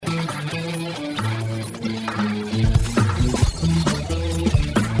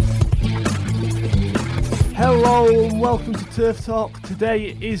welcome to Turf Talk.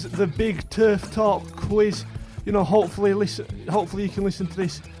 Today is the big Turf Talk quiz. You know, hopefully you can listen to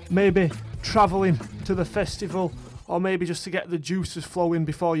this maybe travelling to the festival, or maybe just to get the juices flowing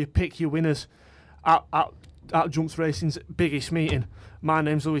before you pick your winners at Jumps Racing's biggest meeting. My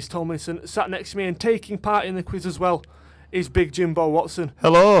name's Lewis Tomlinson. Sat next to me and taking part in the quiz as well is Big Jimbo Watson.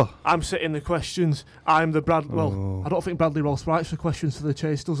 Hello. I'm setting the questions. I'm the Brad. Well, I don't think Bradley Walsh writes for questions for the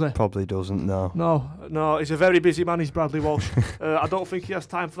Chase, does he? Probably doesn't, no. No, he's a very busy man, he's Bradley Walsh. I don't think he has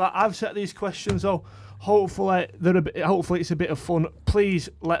time for that. I've set these questions, though. Hopefully it's a bit of fun. Please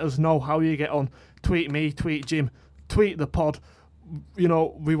let us know how you get on. Tweet me, tweet Jim, tweet the pod. You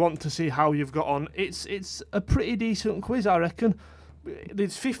know, we want to see how you've got on. It's a pretty decent quiz, I reckon.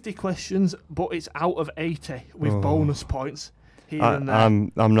 There's 50 questions, but it's out of 80 with bonus points here and there.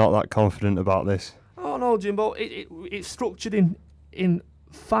 I'm not that confident about this. Oh no, Jimbo. It's structured in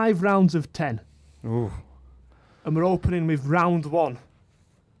 5 rounds of 10. Ooh. And we're opening with round 1.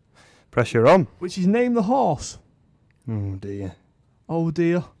 Pressure on. Which is Name the Horse. Oh dear. Oh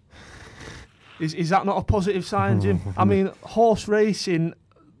dear. Is that not a positive sign, Jim? I mean, horse racing,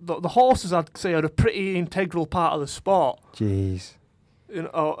 the horses, I'd say, are a pretty integral part of the sport. Jeez. You know,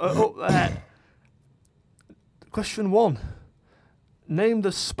 up there. Question 1. Name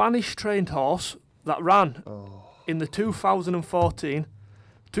the Spanish-trained horse that ran in the 2014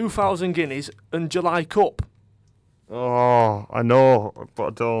 2,000 Guineas and July Cup. Oh, I know, but I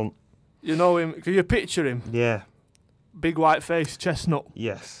don't. You know him? Can you picture him? Yeah. Big white face, chestnut.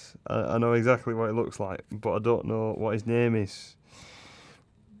 Yes. I know exactly what it looks like, but I don't know what his name is.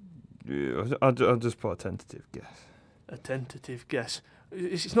 I'll just put a tentative guess. A tentative guess.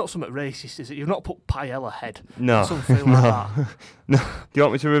 It's not something racist, is it? You've not put Paella head. No. Something like that. No. Do you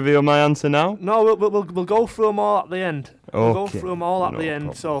want me to reveal my answer now? No, we'll go through them all at the end. We'll go through them all at the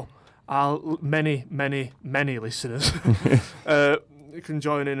end. Problem. So many listeners can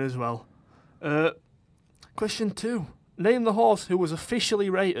join in as well. Question 2. Name the horse who was officially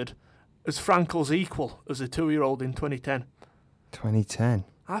rated as Frankel's equal as a 2-year-old in 2010. 2010.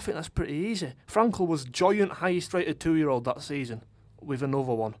 I think that's pretty easy. Frankel was joint highest rated 2-year-old that season with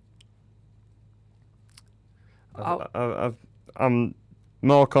another one. I'm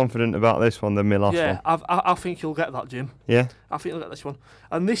more confident about this one than my last one. Yeah, I think you'll get that, Jim. Yeah? I think you'll get this one.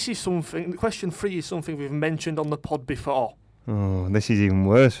 And this is something, question 3 is something we've mentioned on the pod before. Oh, this is even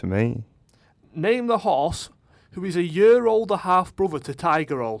worse for me. Name the horse who is a year older half-brother to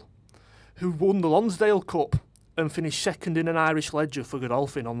Tiger Roll, who won the Lonsdale Cup and finished second in an Irish Ledger for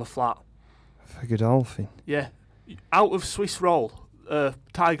Godolphin on the flat. For Godolphin? Yeah. Out of Swiss Roll,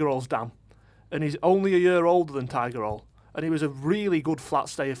 Tiger Roll's dam. And he's only a year older than Tiger Roll. And he was a really good flat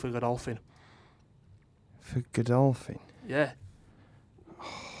stayer for Godolphin. For Godolphin? Yeah.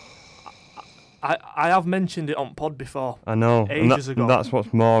 I have mentioned it on pod before. I know. Ages ago. That's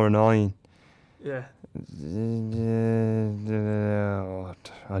what's more annoying. Yeah.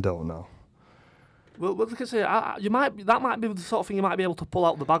 I don't know. Well, like I say, that might be the sort of thing you might be able to pull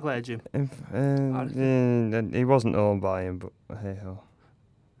out the bag there, Jim. He wasn't owned by him, but hey ho.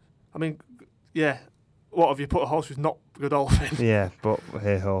 I mean, yeah. What, have you put a horse with not Godolphin? Yeah, but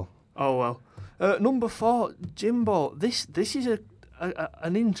hey ho. Oh well. Number 4, Jimbo. This is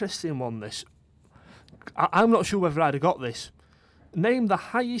an interesting one. This. I'm not sure whether I'd have got this. Name the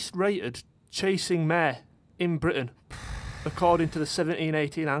highest rated chasing mare in Britain, according to the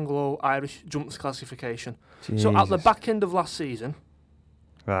 1718 Anglo-Irish Jumps classification. Jesus. So at the back end of last season,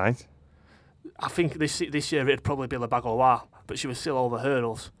 Right. I think this year it'd probably be La Bagoa, but she was still over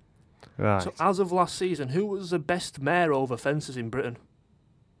hurdles. Right. So as of last season, who was the best mare over fences in Britain?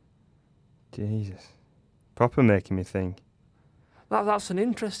 Jesus. Proper making me think. That's an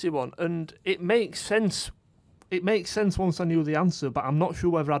interesting one, and it makes sense. It makes sense once I knew the answer, but I'm not sure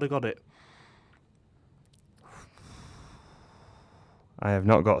whether I'd have got it. I have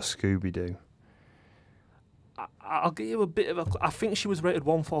not got a Scooby-Doo. I'll give you a bit of a... I think she was rated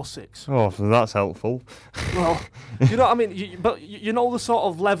 146. Oh, so that's helpful. Well, you know what I mean? But you know the sort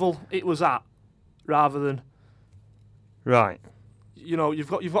of level it was at, rather than... Right. You know, you've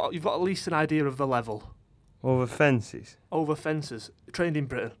got at least an idea of the level. Over fences? Over fences. Trained in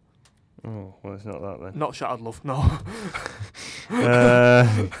Britain. Oh, well, it's not that then. Not Shattered Love, no.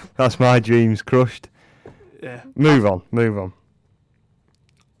 That's my dreams crushed. Yeah. Move on.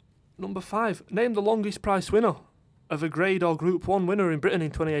 Number 5. Name the longest price winner of a Grade or Group 1 winner in Britain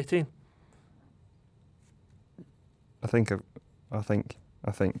in 2018. I think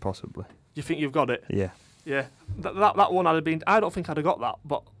possibly. You think you've got it? Yeah. Yeah. That one I don't think I'd have got that,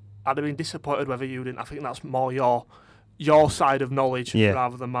 but I'd have been disappointed whether you didn't. I think that's more your side of knowledge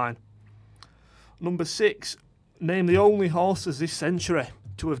rather than mine. Number 6. Name the only horses this century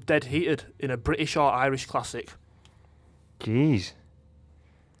to have dead heated in a British or Irish classic. Jeez.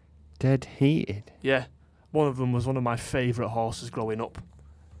 Dead heated. Yeah, one of them was one of my favourite horses growing up.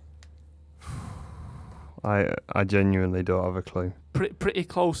 I genuinely don't have a clue. Pretty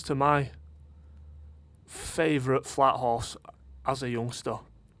close to my favourite flat horse as a youngster.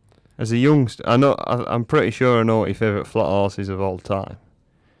 As a youngster, I'm pretty sure I know what your favourite flat horse is of all time.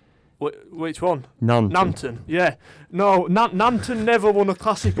 Which one? Nanton. Nanton, yeah. No, Nanton never won a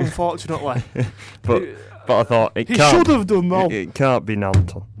classic, unfortunately. But I thought he should have done though. It can't be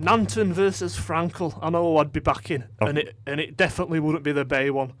Nanton. Nanton versus Frankel. I know I'd be backing, and it definitely wouldn't be the Bay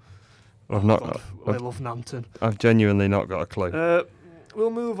one. I love Nanton. I've genuinely not got a clue. We'll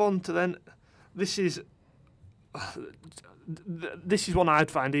move on to then. This is one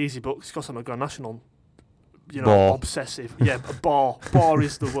I'd find easy, but it's because I'm a Grand National, obsessive. Yeah, bore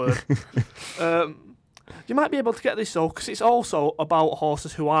is the word. You might be able to get this though, because it's also about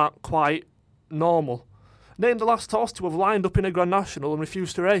horses who aren't quite normal. Name the last horse to have lined up in a Grand National and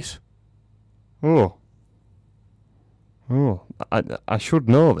refused to race. Oh, I should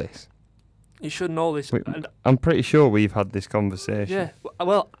know this. You should know this. I'm pretty sure we've had this conversation. Yeah,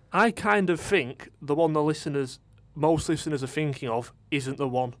 well, I kind of think the one most listeners are thinking of isn't the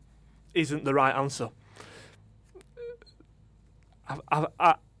right answer. I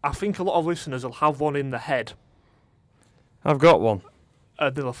think a lot of listeners will have one in their head. I've got one.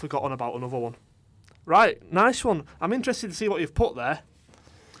 And they'll have forgotten about another one. Right, nice one. I'm interested to see what you've put there.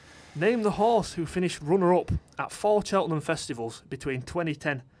 Name the horse who finished runner-up at 4 Cheltenham festivals between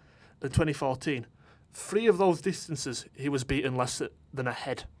 2010 and 2014. 3 of those distances, he was beaten less than a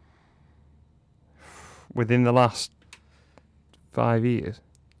head. Within the last 5 years?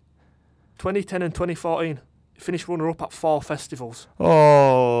 2010 and 2014. He finished runner-up at 4 festivals.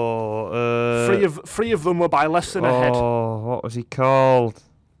 Oh, three of them were by less than a head. Oh, what was he called?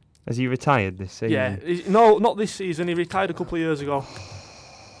 Has he retired this season? Yeah, no, not this season. He retired a couple of years ago.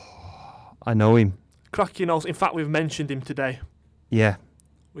 I know him. Cracking horse. In fact, we've mentioned him today. Yeah.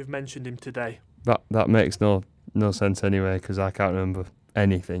 We've mentioned him today. That makes no sense anyway, because I can't remember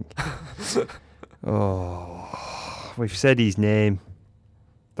anything. Oh, we've said his name.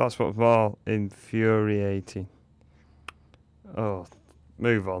 That's what's more infuriating. Oh,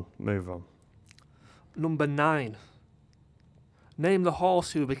 move on. Number 9. Name the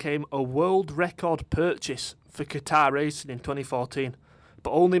horse who became a world record purchase for Qatar Racing in 2014, but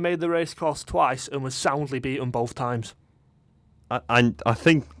only made the racecourse twice and was soundly beaten both times. I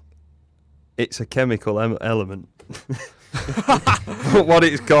think it's a chemical element. But what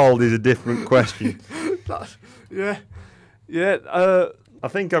it's called is a different question. Yeah. I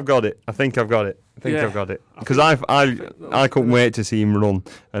think I've got it. Because I couldn't wait to see him run,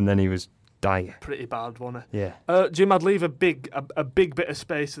 and then he was dire. Pretty bad, wasn't it? Yeah. Jim, I'd leave a big bit of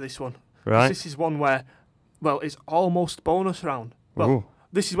space to this one. Right. This is one where, well, it's almost bonus round. Well, Ooh.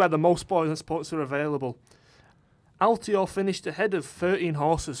 This is where the most bonus points are available. Altior finished ahead of 13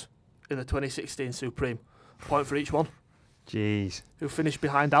 horses in the 2016 Supreme. Point for each one. Jeez. Who finished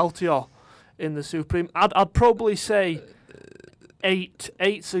behind Altior in the Supreme. I'd probably say 7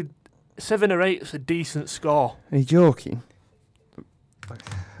 or 8's a decent score. Are you joking?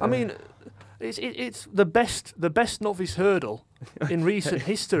 I mean, it's the best novice hurdle in recent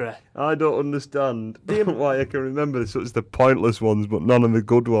history. I don't understand why I can remember such the pointless ones, but none of the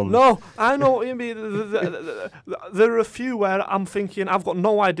good ones. No, I know what you mean. There are a few where I'm thinking, I've got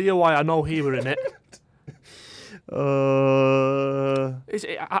no idea why I know he were in it. I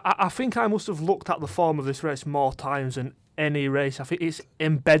think I must have looked at the form of this race more times than any race. I think it's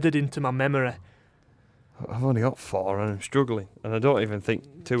embedded into my memory. I've only got 4 and I'm struggling, and I don't even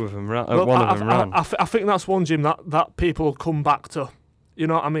think 2 of them ran. One of them ran. I think that's one, Jim, that people will come back to. You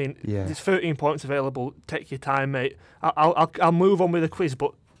know what I mean? Yeah. There's 13 points available. Take your time, mate. I'll move on with the quiz,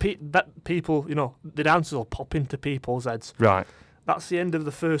 but people, the answers will pop into people's heads. Right. That's the end of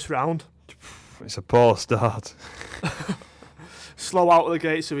the first round. It's a poor start. Slow out of the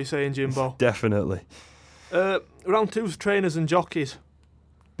gates, are we saying, Jimbo? Definitely. Round 2's trainers and jockeys.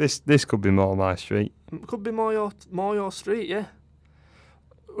 This could be more my street. Could be more your street, yeah.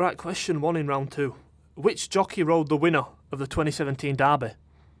 Right, question 1 in round 2. Which jockey rode the winner of the 2017 Derby?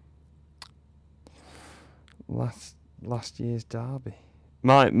 Last year's Derby.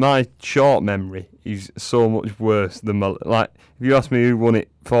 My short memory is so much worse than my... Like, if you asked me who won it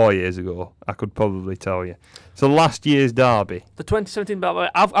 4 years ago, I could probably tell you. So last year's Derby. The 2017 Derby.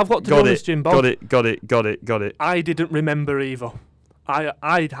 I've got to be honest, Jimbo. Got it. I didn't remember either.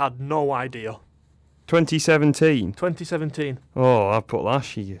 I'd had no idea. 2017? 2017. Oh, I put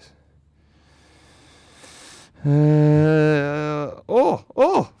last year's.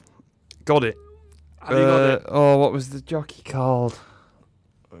 Got it. Have you got it? Oh, what was the jockey called?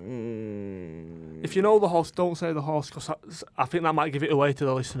 If you know the horse, don't say the horse, because I think that might give it away to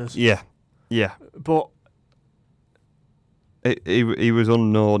the listeners. Yeah. But He was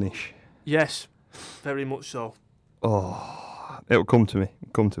unknownish. yes, very much so. Oh, it'll come to me.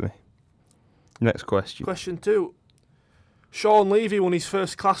 Next question. Question 2. Sean Levy won his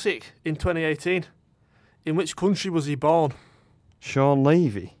first classic in 2018. In which country was he born? Sean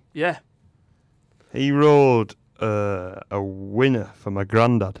Levy. Yeah. He rode a winner for my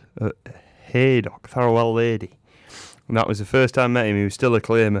granddad at Haydock, Tharrowell Lady. And that was the first time I met him. He was still a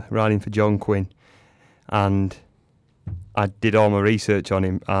claimer, riding for John Quinn. And I did all my research on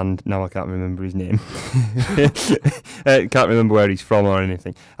him, and now I can't remember his name. Can't remember where he's from or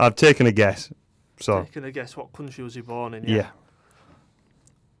anything. I've taken a guess. So Taking a guess, what country was he born in? yeah.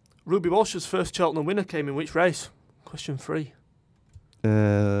 Ruby Walsh's first Cheltenham winner came in which race? Question 3.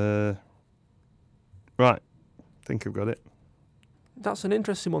 Right. Think I've got it. That's an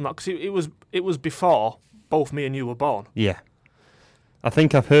interesting one, that, because it was before both me and you were born. Yeah. I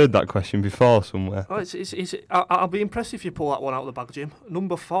think I've heard that question before somewhere. Oh, I'll be impressed if you pull that one out of the bag, Jim.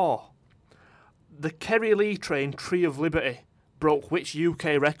 Number 4. The Kerry Lee train Tree of Liberty broke which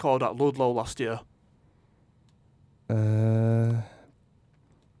UK record at Ludlow last year?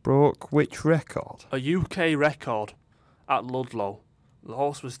 Broke which record? A UK record at Ludlow. The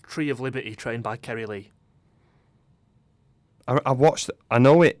horse was Tree of Liberty, trained by Kerry Lee. I watched. I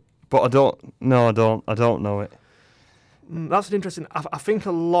know it, but I don't. No, I don't. I don't know it. That's an interesting. I think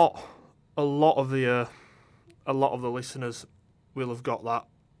a lot of the listeners will have got that.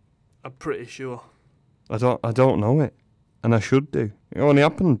 I'm pretty sure. I don't know it, and I should do. It only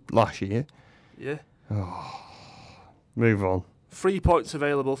happened last year. Yeah. Oh, move on. 3 points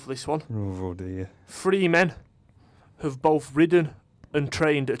available for this one. Oh dear. 3 men have both ridden and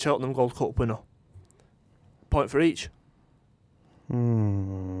trained a Cheltenham Gold Cup winner. Point for each.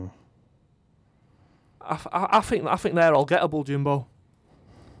 I think they're all gettable, Jimbo.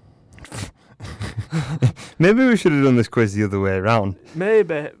 Maybe we should have done this quiz the other way around.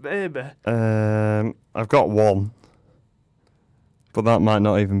 Maybe. I've got 1, but that might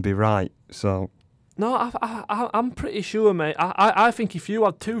not even be right. So No, I'm pretty sure, mate. I think if you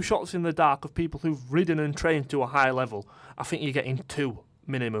had 2 shots in the dark of people who've ridden and trained to a high level, I think you're getting 2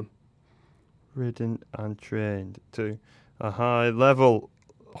 minimum. ridden and trained to a high level.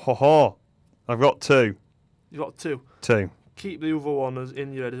 Ho! I've got 2. You've got 2. 2. Keep the other one as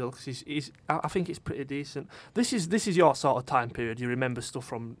in your head as well, because I think it's pretty decent. This is your sort of time period. You remember stuff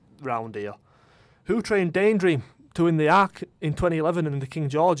from round here. Who trained Daydream to win the Arc in 2011 and the King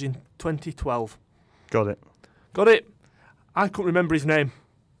George in 2012? Got it. Got it. I couldn't remember his name,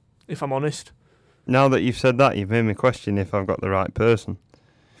 if I'm honest. Now that you've said that, you've made me question if I've got the right person.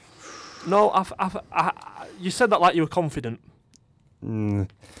 No, you said that like you were confident.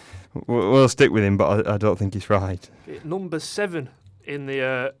 We'll stick with him, but I don't think he's right. Number 7 in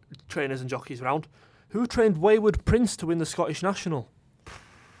the trainers and jockeys round. Who trained Wayward Prince to win the Scottish National?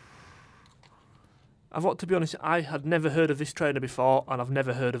 I've got to be honest, I had never heard of this trainer before, and I've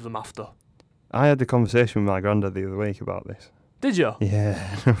never heard of them after. I had the conversation with my granddad the other week about this. Did you?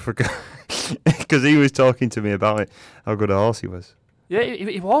 Yeah, I forgot. Because he was talking to me about it, how good a horse he was. Yeah,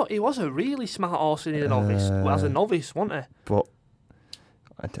 he was a really smart horse in a novice. Well, as a novice, wasn't he? But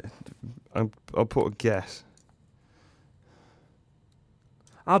I'll put a guess.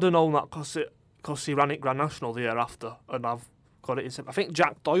 I don't know that because he ran it Grand National the year after, and I've got it in. I think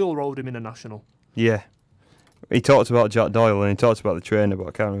Jack Doyle rode him in a national. Yeah. He talked about Jack Doyle and he talked about the trainer, but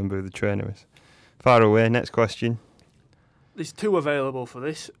I can't remember who the trainer is. Far away, next question. There's 2 available for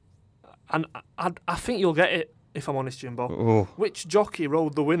this, and I think you'll get it, if I'm honest, Jimbo. Oh. Which jockey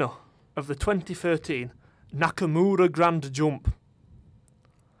rode the winner of the 2013 Nakamura Grand Jump,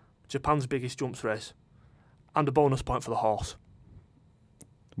 Japan's biggest jumps race, and a bonus point for the horse?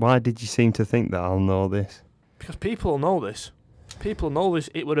 Why did you seem to think that I'll know this? Because people know this. People know this.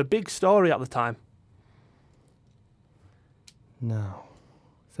 It were a big story at the time. No.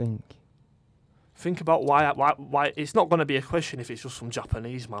 Think about why it's not going to be a question if it's just some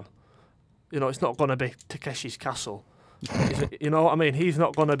Japanese man. You know, it's not going to be Takeshi's Castle. You know what I mean? He's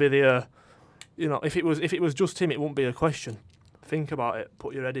not going to be the. You know, if it was just him, it wouldn't be a question. Think about it.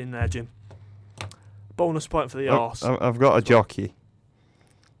 Put your head in there, Jim. Bonus point for the horse. I've got a jockey,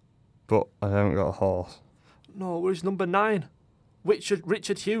 but I haven't got a horse. No, where's number 9?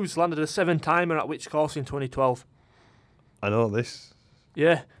 Richard Hughes landed a 7-timer at which course in 2012? I know this.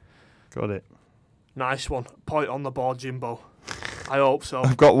 Yeah. Got it. Nice one. Point on the board, Jimbo. I hope so.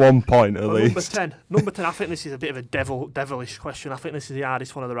 I've got 1 point at Well, least. Number 10, I think this is a bit of a devilish question. I think this is the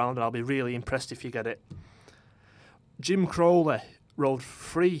hardest one of the round, and I'll be really impressed if you get it. Jim Crowley rode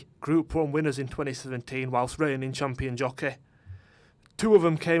 3 Group 1 winners in 2017 whilst reigning champion jockey. 2 of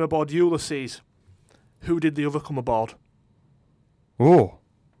them came aboard Ulysses. Who did the other come aboard? Oh.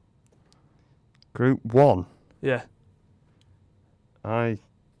 Group 1. Yeah. I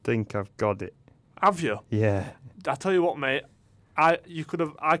think I've got it. Have you? Yeah. I tell you what, mate. I could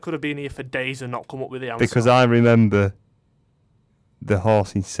have been here for days and not come up with the answer. Because I remember the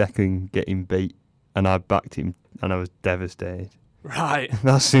horse in second getting beat, and I backed him, and I was devastated. Right.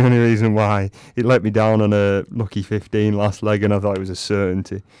 That's the only reason why. It let me down on a lucky 15 last leg, and I thought it was a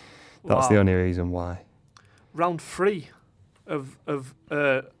certainty. That's the only reason why. Round 3 of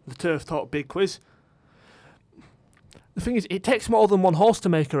the Turf Talk Big Quiz. The thing is, it takes more than one horse to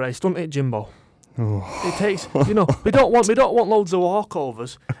make a race, doesn't it, Jimbo? Oh. It takes, we don't want loads of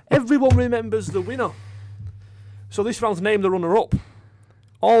walkovers. Everyone remembers the winner. So this round's named the runner-up.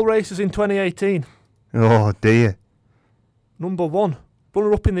 All races in 2018. Oh, dear. Number 1,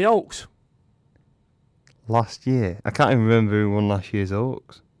 runner-up in the Oaks. Last year? I can't even remember who won last year's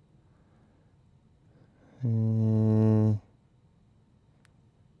Oaks. I'm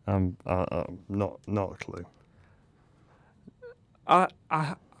not a clue.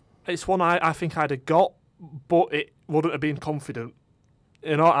 It's one I think I'd have got, but it wouldn't have been confident.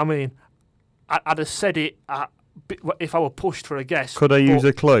 You know what I mean? I'd have said it if I were pushed for a guess. Could I use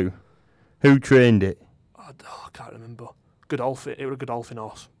a clue? Who trained it? I can't remember. Godolphin. It was a Godolphin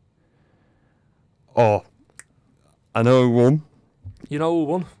horse. Oh, I know who won. You know who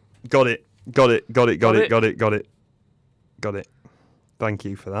won? Got it. Thank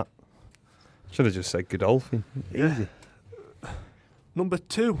you for that. Should have just said Godolphin. Yeah. Easy. Number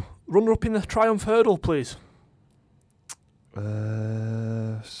 2, runner-up in the Triumph Hurdle, please.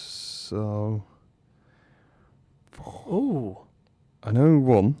 So. Ooh. I know who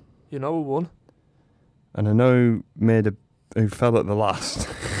won, You know who won? and I know who fell at the last.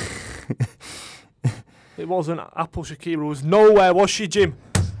 It wasn't Apple Shakira. Was nowhere, was she, Jim?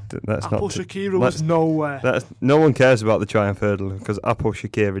 That's Apple not. Shakira was nowhere. No one cares about the Triumph Hurdle because Apple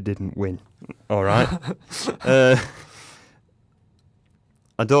Shakira didn't win. All right.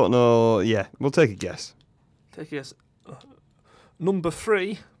 I don't know. Yeah, we'll take a guess. Take a guess. Number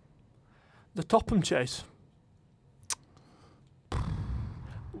 3, the Topham Chase.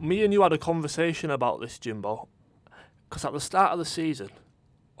 Me and you had a conversation about this, Jimbo, because at the start of the season,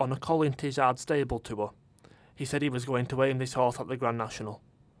 on a Colin Tizard stable tour, he said he was going to aim this horse at the Grand National.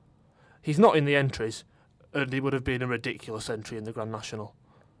 He's not in the entries, and he would have been a ridiculous entry in the Grand National.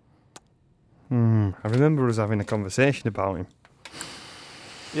 I remember us having a conversation about him.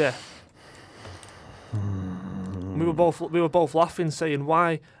 Yeah. We were both laughing, saying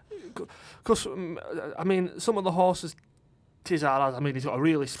why, because I mean some of the horses Tizard has. I mean he's got a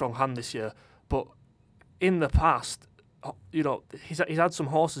really strong hand this year, but in the past, he's had some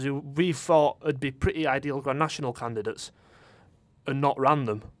horses who we thought would be pretty ideal Grand National candidates, and not ran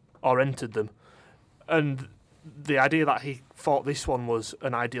them or entered them, and the idea that he thought this one was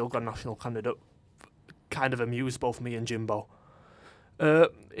an ideal Grand National candidate kind of amused both me and Jimbo.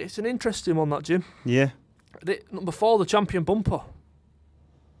 It's an interesting one, that, Jim. Yeah. Number 4, the Champion Bumper.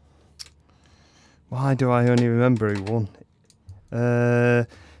 Why do I only remember who won?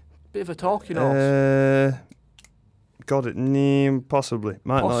 Bit of a talking horse. Got it. Possibly.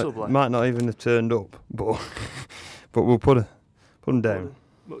 Might not even have turned up, but we'll put him down.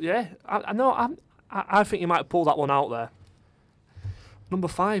 But yeah, I know. I think you might pull that one out there. Number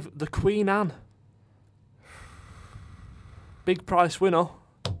 5, the Queen Anne. Big price winner.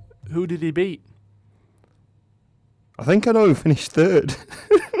 Who did he beat? I think I know who finished third.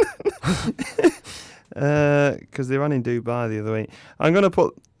 Because they ran in Dubai the other week. I'm going to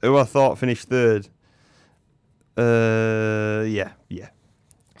put who I thought finished third. Yeah.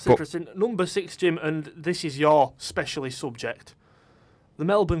 It's interesting. Number 6, Jim, and this is your specialist subject. The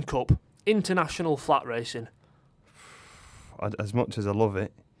Melbourne Cup, international flat racing. As much as I love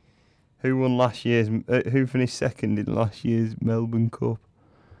it. Who won last year's? Who finished second in last year's Melbourne Cup?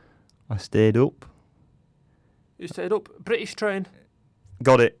 I stayed up. You stayed up. British Train.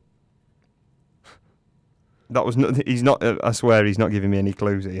 Got it. That was not. He's not. I swear, he's not giving me any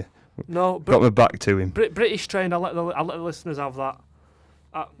clues here. No. Got my back to him. British Train. I'll let the listeners have that.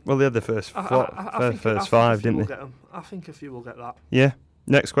 Well, they had the first five, didn't they? I think a few will get that. Yeah.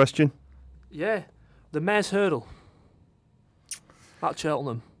 Next question. Yeah. The Mares Hurdle. At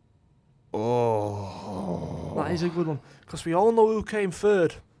Cheltenham. Oh. That is a good one. Because we all know who came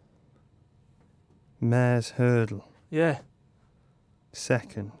third. Mares Hurdle. Yeah.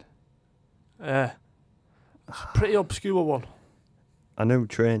 Second. Yeah. It's a pretty obscure one. I know who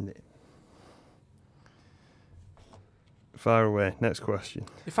trained it. Fire away. Next question.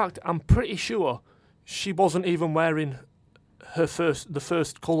 In fact, I'm pretty sure she wasn't even wearing the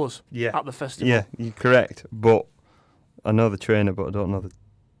first colours Yeah. at the festival. Yeah, you're correct. But I know the trainer, but I don't know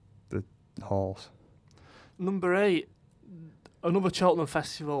the horse. Number 8, another Cheltenham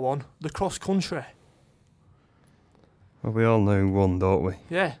Festival one, the cross country. Well, we all know who won, don't we?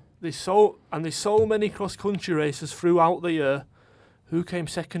 Yeah, there's so many cross country races throughout the year. Who came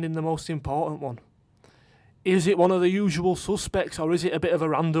second in the most important one? Is it one of the usual suspects, or is it a bit of a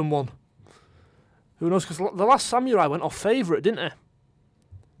random one? Who knows? Because the last Samurai went off favourite, didn't it,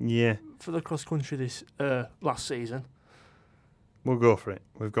 Yeah. for the cross country this last season? We'll go for it.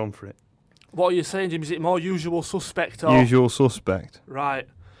 We've gone for it. What are you saying, Jim? Is it more usual suspect or Usual suspect. right?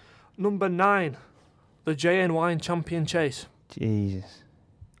 Number 9, the JNY Champion Chase. Jesus.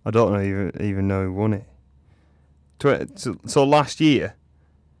 I don't know even know who won it. So last year.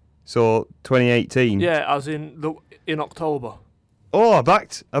 So 2018. Yeah, as in October. Oh, I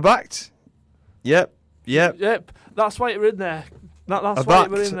backed. Yep. Yep, that's why it were in there. That's I why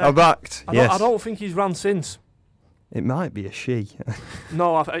it were in there. backed. Yes. I don't think he's ran since. It might be a she.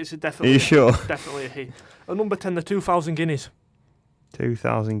 No, it's definitely. Are you sure? Definitely a he. And number 10, the 2,000 guineas.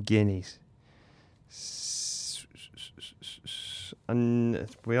 2,000 guineas. And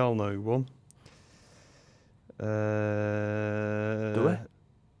we all know who won. Do we?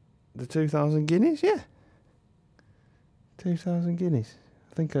 The 2,000 guineas, yeah. 2,000 guineas.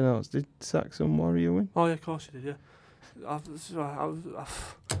 I think I know. Did Saxon Warrior win? Oh yeah, of course he did. Yeah.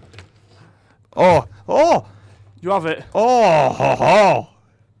 Oh! You have it. Oh!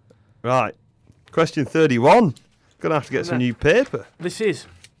 Right. Question 31. Gonna have to get some new paper. This is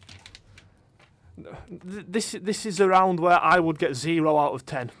a round where I would get 0 out of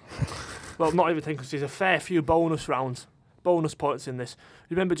 10. Well, not even 10, because there's a fair few bonus points in this.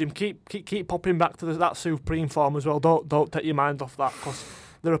 Remember, Jim, keep popping back to that Supreme form as well. Don't take your mind off that, because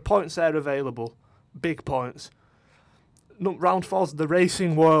there are points there available, big points. Round 4's the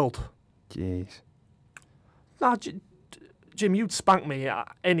Racing World. Jeez. Nah, Jim, you'd spank me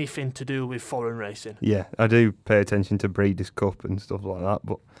at anything to do with foreign racing. Yeah, I do pay attention to Breeders' Cup and stuff like that,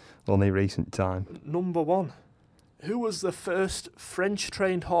 but only recent time. Number 1. Who was the first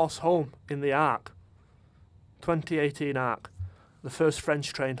French-trained horse home in the Arc? 2018 Arc. The first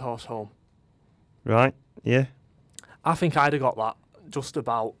French-trained horse home. Right, yeah. I think I'd have got that, just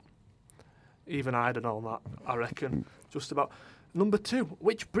about. Even I'd have known that, I reckon. Just about. Number 2,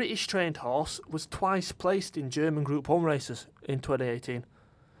 which British-trained horse was twice placed in German Group 1 races in 2018?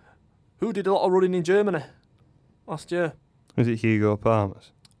 Who did a lot of running in Germany last year? Was it Hugo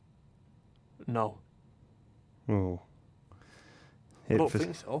Palmer's? No. Oh. I don't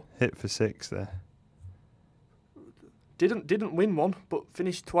think so. Hit for 6 there. Didn't win one, but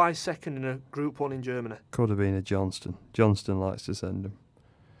finished twice second in a Group 1 in Germany. Could have been a Johnston. Johnston likes to send him.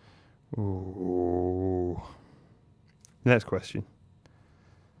 Ooh. Next question.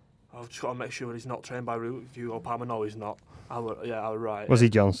 I've just got to make sure he's not trained by Hugo Palmer. No, he's not. I was right. Was he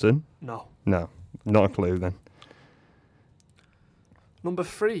Johnston? No. No. Not a clue then. Number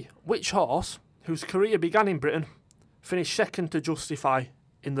 3. Which horse, whose career began in Britain, finished second to Justify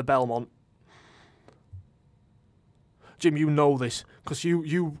in the Belmont? Jim, you know this, because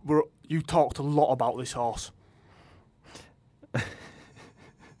you talked a lot about this horse.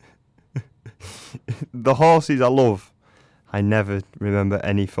 The horses I love, I never remember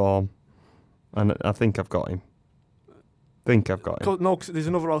any form. And I think I've got him. No, because there's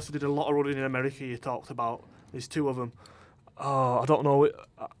another horse who did a lot of running in America you talked about. There's 2 of them. Oh, I don't know.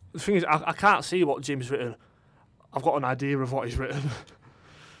 The thing is, I can't see what Jim's written. I've got an idea of what he's written.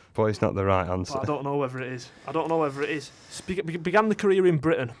 But it's not the right answer. But I don't know whether it is. Began the career in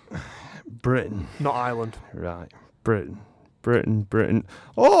Britain. Britain. Not Ireland. Right. Britain.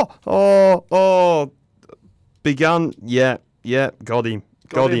 Oh! Began. Yeah. Got him.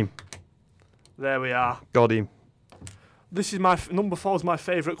 There we are. Got him. This is number 4 is my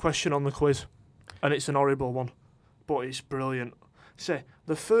favourite question on the quiz, and it's an horrible one, but it's brilliant. Say,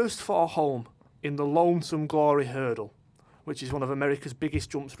 the first 4 home in the Lonesome Glory Hurdle, which is one of America's biggest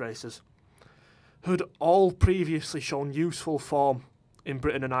jumps races, had all previously shown useful form in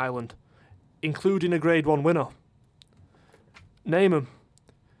Britain and Ireland, including a Grade 1 winner. Name them.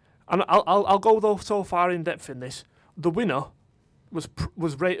 And I'll go though so far in depth in this. The winner was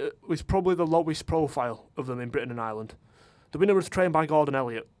probably the lowest profile of them in Britain and Ireland. The winner was trained by Gordon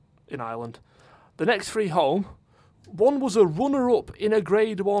Elliott in Ireland. The next 3 home, one was a runner-up in a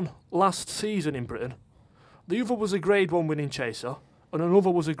Grade 1 last season in Britain. The other was a Grade 1 winning chaser, and another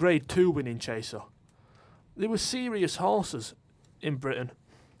was a Grade 2 winning chaser. They were serious horses in Britain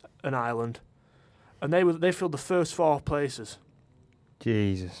and Ireland, and they filled the first 4 places.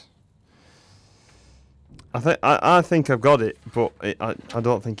 Jesus. I think I've got it, but I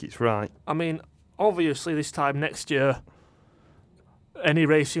don't think it's right. I mean, obviously this time next year,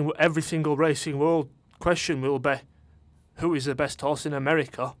 every single racing world question will be, who is the best horse in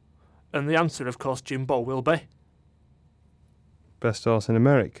America? And the answer, of course, Jimbo will be Best horse in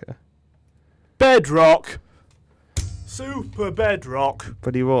America? Bedrock. Super Bedrock.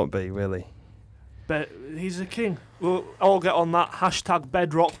 But he won't be, will he? He's a king. We'll all get on that. Hashtag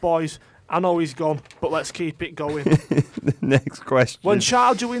Bedrock, boys. I know he's gone, but let's keep it going. The next question. When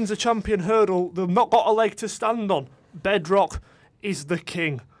Charger wins a champion hurdle, they've not got a leg to stand on. Bedrock is the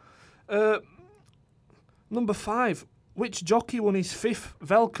king. Number 5. Which jockey won his 5th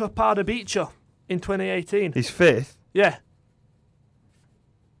Velka Pardubice in 2018? His 5th? Yeah.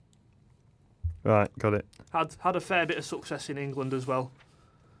 Right, got it. Had a fair bit of success in England as well.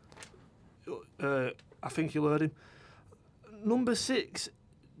 I think you'll heard him. Number 6.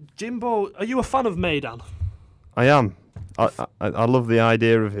 Jimbo, are you a fan of Maidan? I am. I love the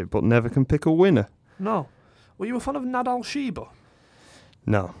idea of it, but never can pick a winner. No. Were you a fan of Nadal Sheba?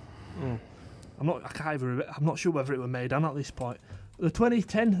 No. I'm not sure whether it were Maidan at this point. The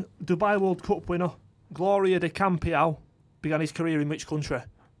 2010 Dubai World Cup winner, Gloria de Campeão, began his career in which country?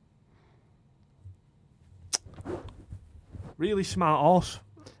 Really smart horse.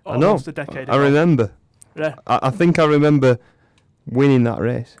 I know. Almost a decade ago. I remember. Yeah. I think I remember winning that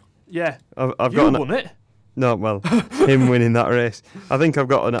race. Yeah. I've You got won it. No, well, him winning that race. I think I've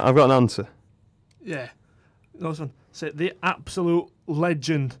got an answer. Yeah. No, son. So the absolute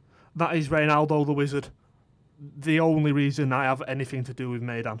legend that is Reynaldo the Wizard. The only reason I have anything to do with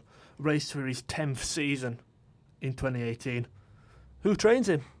Maidan. Raced for his 10th season in 2018. Who trains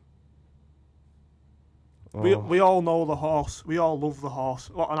him? Oh. We all know the horse. We all love the horse.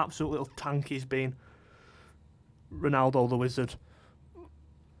 What an absolute little tank he's been. Ronaldo the Wizard.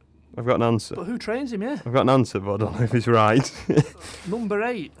 I've got an answer. But who trains him, yeah? I've got an answer, but I don't know if it's right. Number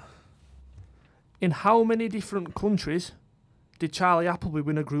 8. In how many different countries did Charlie Appleby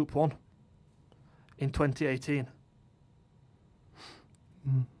win a Group 1 in 2018?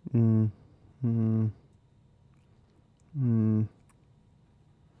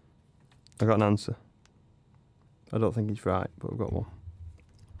 I got an answer. I don't think it's right, but I've got one.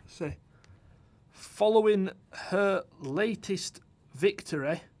 Say, following her latest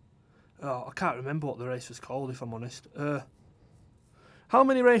victory, I can't remember what the race was called, if I'm honest. How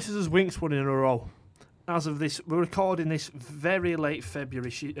many races has Winks won in a row? As of this, we're recording this very late February.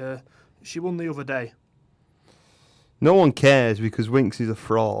 She won the other day. No one cares because Winks is a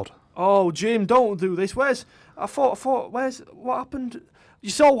fraud. Oh, Jim, don't do this. What happened? You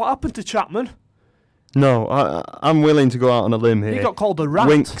saw what happened to Chapman? No, I'm willing to go out on a limb here. He got called a rat.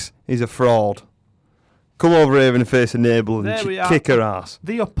 Winks is a fraud. Come over here and face a neighbour and kick her ass.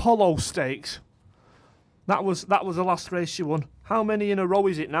 The Apollo Stakes. That was the last race she won. How many in a row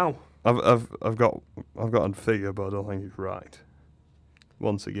is it now? I've got a figure, but I don't think it's right.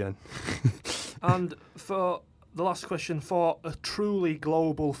 Once again. And for the last question, for a truly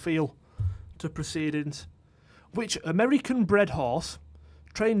global feel to proceedings, which American-bred horse,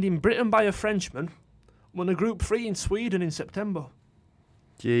 trained in Britain by a Frenchman, won a Group 3 in Sweden in September?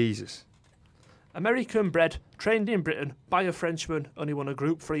 Jesus. American-bred, trained in Britain by a Frenchman, and he won a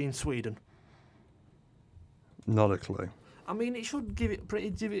Group 3 in Sweden. Not a clue. I mean, it should give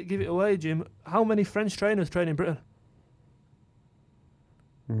it away, Jim. How many French trainers train in Britain?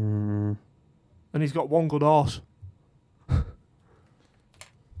 And he's got one good horse.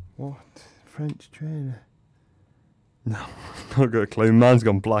 What? French trainer? No, not got a clue. Mine's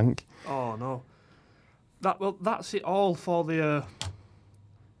gone blank. Oh no. That's it all for the.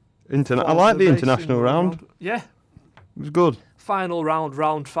 I like the international round. Yeah. It was good. Final round,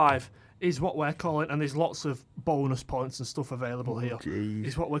 round 5, is what we're calling, and there's lots of bonus points and stuff available here. Geez.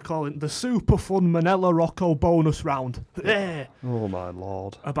 Is what we're calling the super fun Manella Rocco bonus round. Yeah. Oh my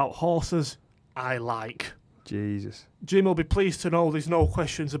lord. About horses I like. Jesus. Jim will be pleased to know there's no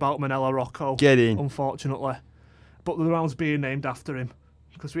questions about Manella Rocco. Get in. Unfortunately. But the round's being named after him,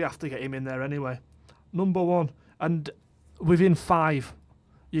 because we have to get him in there anyway. Number 1, and within 5,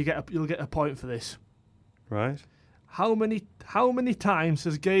 you'll get a point for this. Right. How many times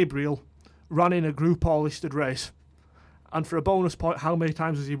has Gabriel ran in a Group All listed race? And for a bonus point, how many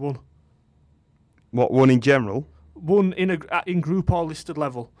times has he won? What, won in general? Won in Group All listed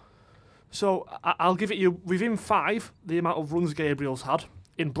level. So I'll give it you within 5 the amount of runs Gabriel's had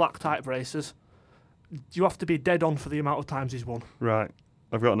in black type races. you have to be dead on for the amount of times he's won. Right.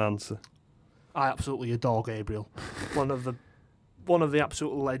 I've got an answer. I absolutely adore Gabriel. one of the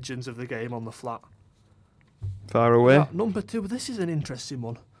absolute legends of the game on the flat. Far away. Now, number 2, this is an interesting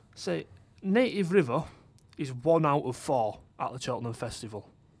one. Say, Native River is 1 out of 4 at the Cheltenham Festival.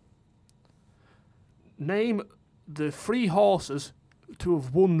 Name the 3 horses to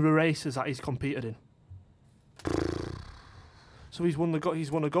have won the races that he's competed in. So he's won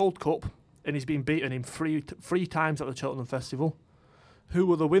a Gold Cup and he's been beaten in three times at the Cheltenham Festival. Who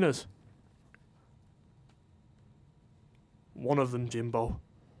were the winners? One of them, Jimbo.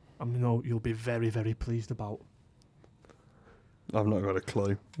 I know you'll be very, very pleased about. I've not got a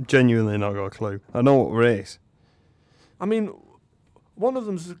clue. Genuinely not got a clue. I know what race. I mean, one of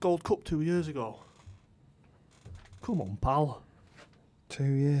them's the Gold Cup 2 years ago. Come on, pal. 2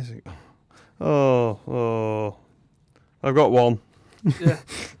 years ago. Oh. I've got one. Yeah.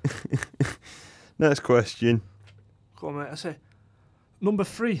 Next question. Come on, mate. I say, number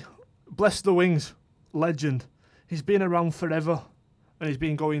 3, Bless the Wings, legend. He's been around forever, and he's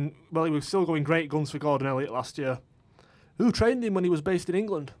been going. Well, he was still going great guns for Gordon Elliott last year. Who trained him when he was based in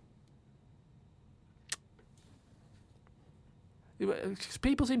England?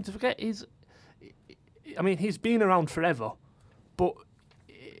 People seem to forget he's been around forever, but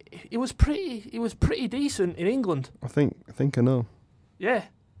he was pretty decent in England. I think I know. Yeah.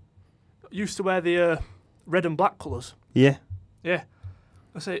 Used to wear the red and black colours. Yeah. Yeah.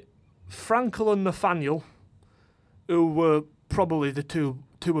 I say Frankel and Nathaniel, who were probably the two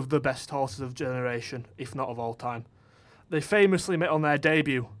of the best horses of generation, if not of all time. They famously met on their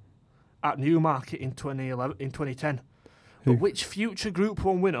debut at Newmarket in 2010. But which future Group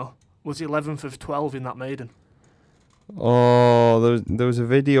 1 winner was 11th of 12 in that maiden? Oh, there was a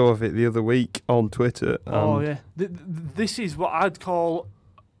video of it the other week on Twitter. Oh, yeah. This is what I'd call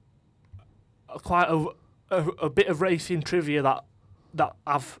quite a bit of racing trivia that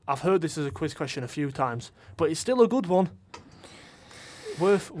I've heard this as a quiz question a few times, but it's still a good one.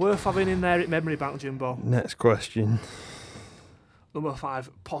 Worth having in there at Memory Bank, Jimbo. Next question. Number 5,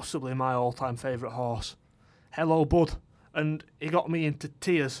 possibly my all-time favourite horse, Hello Bud, and he got me into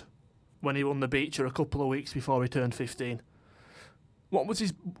tears when he won the Beecher a couple of weeks before he turned 15.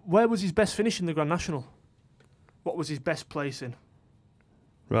 Where was his best finish in the Grand National? What was his best placing?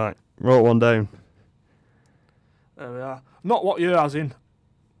 Right, wrote one down. There we are. Not what year, as in.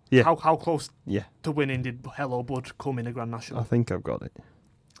 Yeah. How close Yeah. to winning did Hello Bud come in a Grand National? I think I've got it.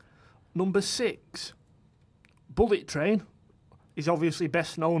 Number 6, Bullet Train. He's obviously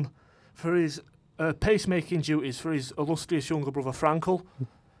best known for his pacemaking duties for his illustrious younger brother Frankel.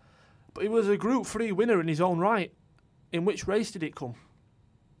 But he was a Group 3 winner in his own right. In which race did it come?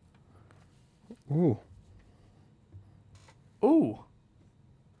 Ooh.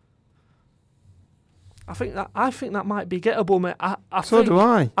 I think that might be gettable, mate. So do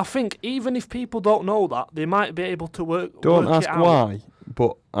I. I think even if people don't know that, they might be able to work. Don't work ask it out. why,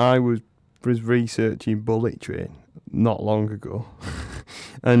 but I was researching Bullet Train not long ago,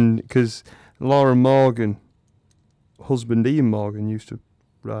 and because Laura Morgan, husband Ian Morgan, used to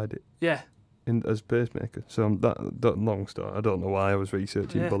ride it. Yeah. As pacemaker. So that long story. I don't know why I was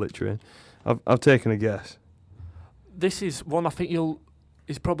researching Yeah. Bullet Train. I've taken a guess. This is one I think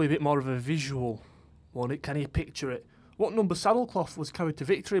is probably a bit more of a visual one. Can you picture it? What number saddlecloth was carried to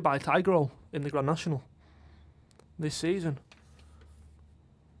victory by Tigerol in the Grand National this season?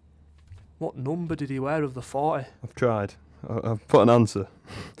 What number did he wear of the 40? I've tried. I've put an answer.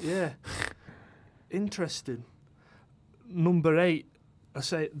 Yeah. Interesting. Number 8. I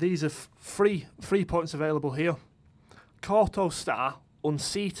say these are free points available here. Corto Star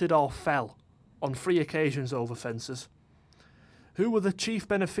unseated or fell on 3 occasions over fences. Who were the chief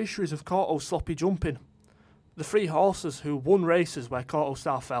beneficiaries of Corto's sloppy jumping? The 3 horses who won races where Corto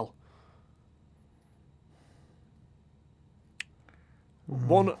Star fell.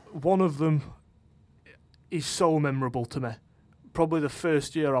 One of them is so memorable to me. Probably the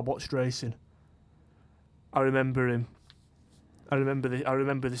first year I watched racing. I remember him. I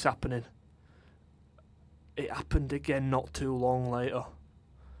remember this happening. It happened again not too long later.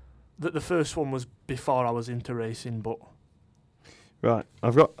 The first one was before I was into racing, but Right,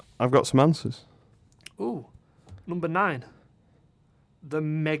 I've got some answers. ooh, number 9. The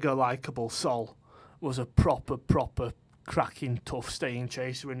mega likeable Sol was a proper cracking tough staying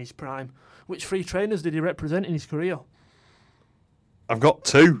chaser in his prime. Which 3 trainers did he represent in his career? I've got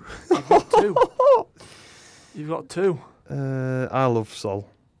 2. You've got 2. You've got 2. I love Sol.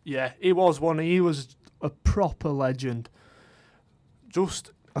 Yeah, he was one. He was a proper legend.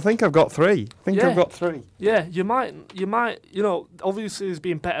 Just I think I've got 3. Yeah. I've got 3. Yeah, you might, obviously there's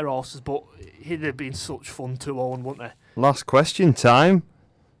been better horses, but it'd have been such fun to own, wouldn't it? Last question time.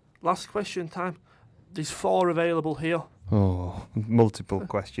 Last question time. There's 4 available here. Oh, multiple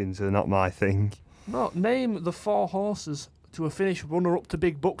questions are not my thing. No, name the 4 horses to have finished runner-up to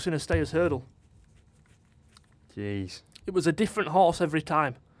big bucks in a Stayers Hurdle. Jeez. It was a different horse every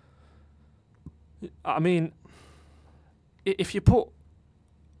time. I mean, if you put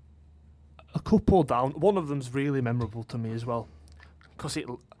a couple down, one of them's really memorable to me as well, because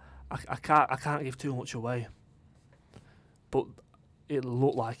I can't give too much away, but it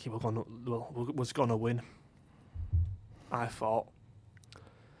looked like he was gonna win. I thought.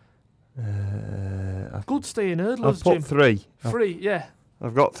 Good staying hurdlers, I've put Jim. 3. 3, yeah,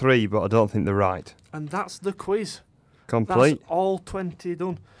 I've got 3, but I don't think they're right. and that's the quiz. Complete. That's all 20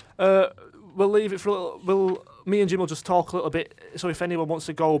 done. We'll leave it for a little. Me and Jim will just talk a little bit. So if anyone wants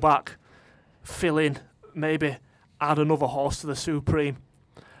to go back, fill in, maybe add another horse to the Supreme,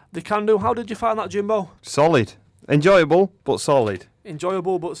 they can do. How did you find that, Jimbo? Solid. Enjoyable, but solid.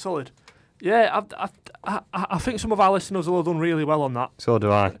 Enjoyable but solid. Yeah, I think some of our listeners will have done really well on that. So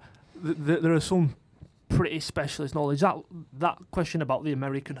do I. There are some pretty specialist knowledge. That question about the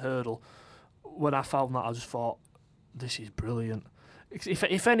American hurdle, when I found that, I just thought, this is brilliant.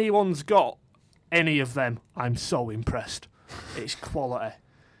 If anyone's got any of them, I'm so impressed. It's quality.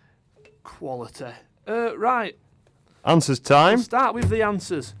 Right. Answers time. We'll start with the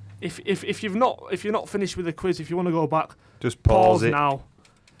answers. If you're not finished with the quiz, if you want to go back, Just pause it. now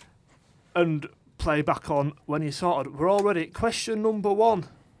and play back on when you're sorted. We're already at question number 1.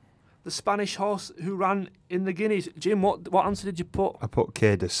 The Spanish horse who ran in the Guineas. Jim, what answer did you put? I put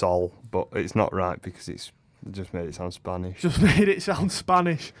Quai de Sol, but it's not right because it just made it sound Spanish. Just made it sound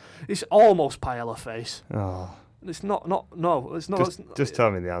Spanish. It's almost Paella face. Oh, It's not. No, it's not. just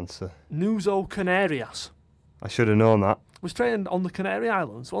tell me the answer. Nuzo Canarias I should have known that. was trained on the Canary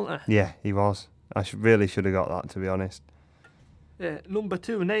Islands, wasn't Yeah, he was. I really should have got that, to be honest. he? Yeah. Number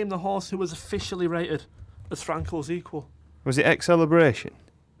 2. Name the horse who was officially rated as Franco's equal. Was it X-Celebration?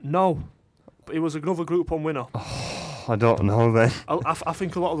 No, but he was another Group 1 winner. I don't know then. I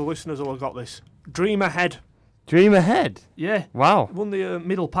think a lot of the listeners will have got this. Dream Ahead. Dream Ahead? Yeah. Wow. Won the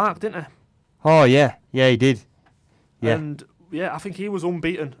Middle Park, didn't he? Oh, yeah. Yeah, he did. Yeah. And yeah, I think he was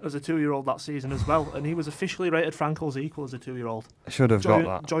unbeaten as a 2-year-old that season as well, and he was officially rated Franco's equal as a 2-year-old. I should have got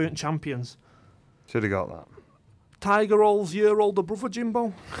that. Joint champions. Should have got that. Tiger Roll's year older brother,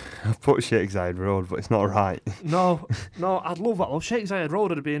 Jimbo. I've put Shakeside Road, but it's not right. No, I'd love that. Well, Shakeside Road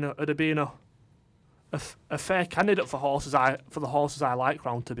would have been a fair candidate for the horses I like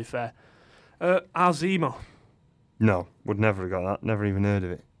round. To be fair, Azima. No, would never have got that. Never even heard of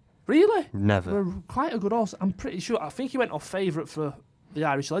it. Really? Never. Quite a good horse. I'm pretty sure. I think he went off favourite for the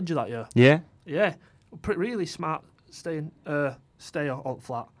Irish Ledger that year. Yeah? Yeah, really smart stayer on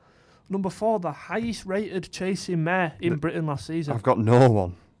flat. Number 4, the highest rated chasing mare in Britain last season. I've got no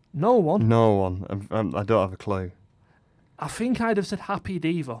one. No one? No one. I don't have a clue. I think I'd have said Happy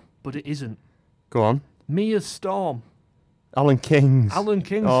Diva, but it isn't. Go on. Mia's Storm. Alan Kings. Alan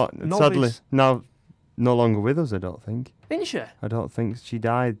Kings. Oh, novice. sadly, now no longer with us, I don't think. Isn't she? I don't think. She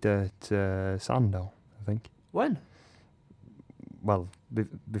died at Sandow, I think. When? Well,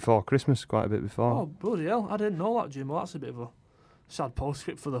 before Christmas, quite a bit before. Oh, bloody hell. I didn't know that, Jim. Well, that's a bit of a sad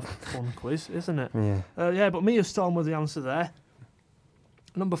postscript for the fun quiz, isn't it? Yeah. Yeah, but Mia's Storm was the answer there.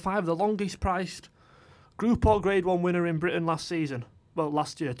 Number 5, the longest priced Group or Grade 1 winner in Britain last season. Well,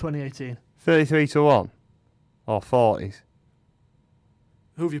 last year, 2018. 33 to 1? Or 40s?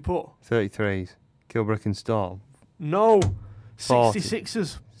 Who have you put? 33s. Kilbrick and Storm. No. 40.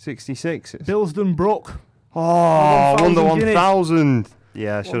 66ers. 66s. Billsden Brook. Oh, won the 1,000 1,000.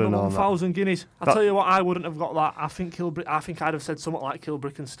 Yeah, I should have known that. 1,000 guineas. I'll tell you what, I wouldn't have got that. I think I'd have said something like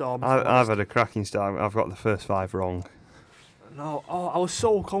Kilbrick and Storm. I've had a cracking start. I've got the first 5 wrong. No, I was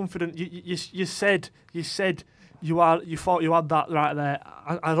so confident. You said you thought you had that right there.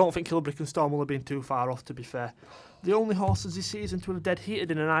 I don't think Kilbrick and Storm will have been too far off, to be fair. The only horses this season to have dead heated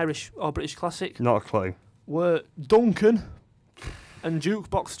in an Irish or British Classic Not a clue. were Duncan and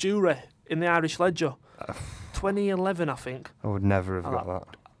Jukebox Jury in the Irish Ledger. 2011, I think. I would never have got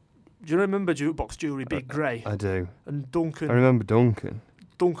that. Do you remember Jukebox Jury, Big Grey? I do. And Duncan. I remember Duncan.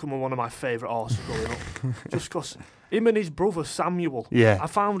 Duncan were one of my favourite horses growing up. Just because him and his brother Samuel. Yeah. I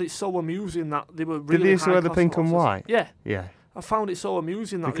found it so amusing that they were really Did they used to wear the high-class pink and horses. white? Yeah. Yeah. I found it so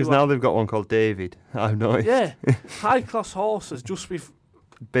amusing that Because they were, now they've got one called David. I've noticed. yeah, high class horses just with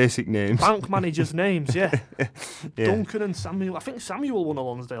Basic names. bank managers' names. Yeah. Yeah. Duncan and Samuel. I think Samuel won a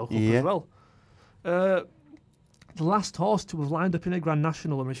Lonsdale Cup Yeah. as well. The last horse to have lined up in a Grand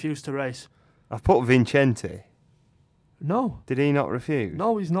National and refused to race. I've put Vincenti. No. Did he not refuse?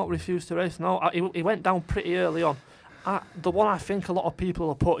 No, he's not refused to race. No, he went down pretty early on. The one I think a lot of people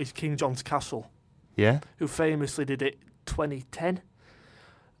have put is King John's Castle, Yeah? who famously did it 2010.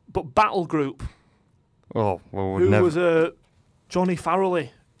 But Battle Group, Oh, well, who never. was Johnny Farrelly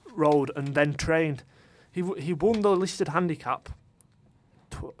rode and then trained. He won the listed handicap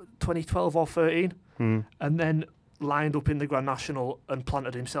 2012 or 13 and then lined up in the Grand National and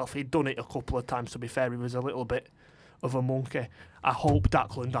planted himself. He'd done it a couple of times, to be fair. He was a little bit of a monkey. I hope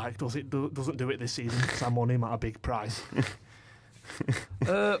Declan Dyke doesn't do it this season because I'm on him at a big price.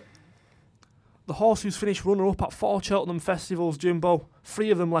 The horse who's finished runner-up at 4 Cheltenham festivals, Jimbo, 3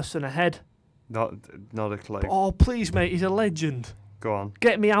 of them less than a head. Not a clue. Oh, please, mate, he's a legend. Go on.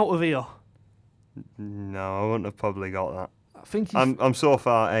 Get me out of here. No, I wouldn't have probably got that. I think I'm so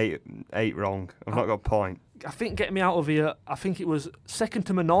far eight wrong. I've not got a point. I think Get Me Out of Here, I think it was second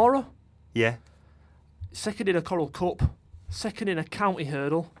to Menora, Yeah. second in a Coral Cup, second in a county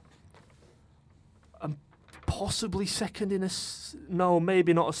hurdle, and possibly second in no,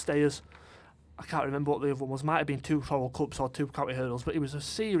 maybe not a Stayers. I can't remember what the other one was. Might have been 2 Coral Cups or 2 county hurdles, but he was a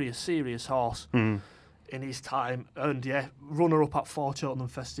serious horse in his time. And yeah, runner-up at 4 Cheltenham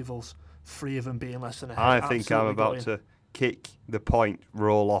festivals, 3 of them being less than a head. I think I'm about to kick the point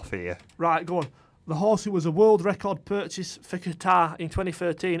roll off here. Right, go on. The horse who was a world record purchase for Qatar in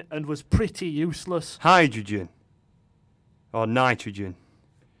 2013 and was pretty useless. Hydrogen. Or nitrogen.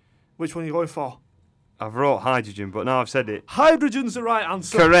 Which one are you going for? I've wrote hydrogen, but now I've said it. Hydrogen's the right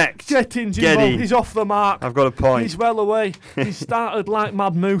answer. Correct. Get in, Jimbo. Get in. He's off the mark. I've got a point. He's well away. He started like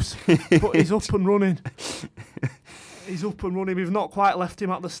Mad Moose, but he's up and running. He's up and running. We've not quite left him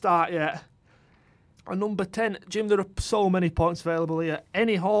at the start yet. And number 10, Jim, there are so many points available here.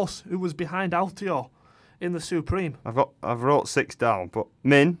 Any horse who was behind Altior in the Supreme. I've wrote 6 down, but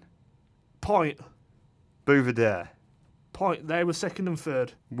Min, Point. Bouvedere, Point. They were second and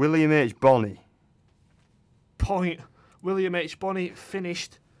third. William H. Bonney, Point. William H. Bonney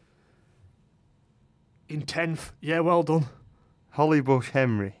finished in 10th. Yeah, well done. Hollybush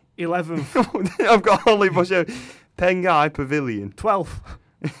Henry. 11th. I've got Hollybush Henry. Pengai Pavilion. 12th.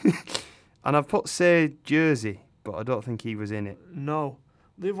 And I've put Say Jersey, but I don't think he was in it. No.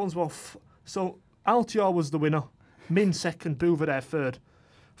 The other ones were... So, Altior was the winner. Min second, Bouvedere third.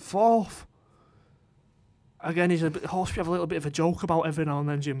 4th... Again, he's a horse we have a little bit of a joke about every now and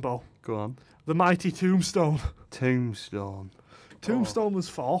then, Jimbo. Go on. The mighty Tombstone. Tombstone. Tombstone was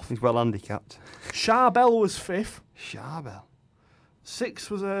 4th. He's well handicapped. Charbel was 5th. Charbel. 6th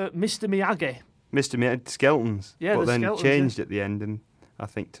was Mr. Miyagi. Mr. Miyagi, Skeltons. Yeah, but the then Skeltons, changed at the end, and I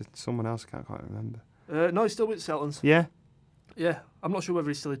think to someone else, I can't quite remember. No, he's still with Skeltons. Yeah? Yeah, I'm not sure whether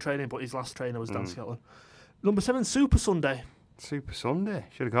he's still in training, but his last trainer was Dan Skelton. Number 7, Super Sunday. Super Sunday.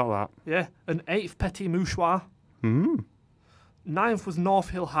 Should have got that. Yeah, and 8th, Petit Mouchoir. 9th was North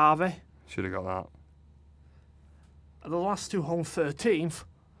Hill Harvey. Should have got that. And the last 2 home, 13th,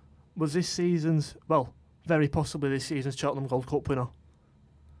 was this season's, well, very possibly this season's Cheltenham Gold Cup winner.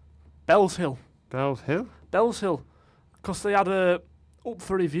 Bells Hill. Bells Hill? Bells Hill. Because they had up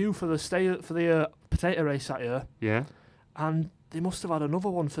for review for the potato race that year. Yeah. And they must have had another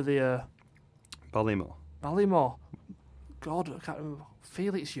one for the Ballymore. God, I can't remember.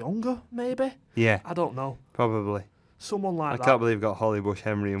 Felix Younger, maybe? Yeah. I don't know. Probably. Someone like that. I can't believe we've got Hollybush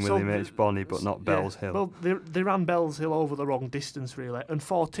Henry and William H. Bonney, but not Bells Hill. Well, they ran Bells Hill over the wrong distance, really. And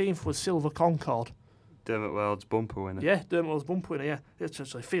 14th was Silver Concord. Dermot Wild's bumper winner. Yeah, Dermot Wild's bumper winner, yeah. It's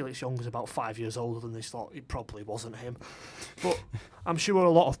actually Felix Younger's about 5 years older than this, thought it probably wasn't him. But I'm sure a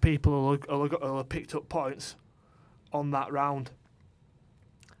lot of people will have picked up points on that round.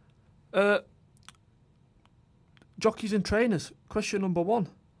 Jockeys and trainers. Question number 1.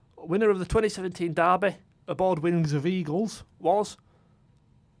 Winner of the 2017 Derby aboard Wings of Eagles was?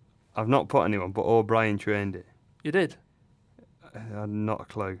 I've not put anyone, but O'Brien trained it. You did? Not a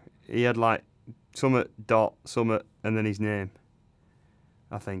clue. He had like Summit, and then his name.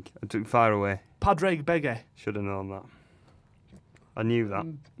 I think. I took fire away. Padraig Begay. Should have known that. I knew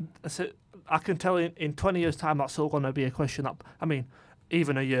that. I can tell in 20 years' time that's still going to be a question that, I mean,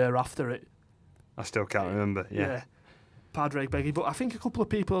 even a year after it. I still can't remember. Yeah. Padraig Begay. But I think a couple of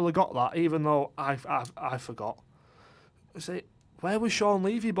people have got that, even though I forgot. Where was Sean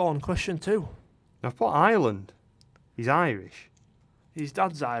Levy born? Question 2. I've put Ireland. He's Irish. His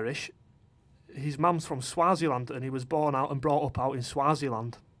dad's Irish. His mum's from Swaziland, and he was born out and brought up out in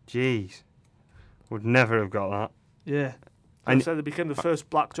Swaziland. Jeez. Would never have got that. Yeah. I said they became the first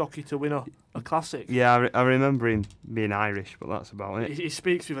black jockey to win a classic. Yeah, I remember him being Irish, but that's about it. He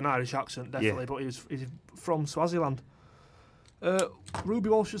speaks with an Irish accent, definitely, but he's from Swaziland. Ruby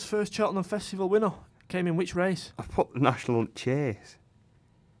Walsh's first Cheltenham Festival winner came in which race? I've put the National Chase.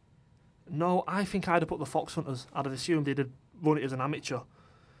 No, I think I'd have put the Fox Hunters. I'd have assumed he'd have won it as an amateur,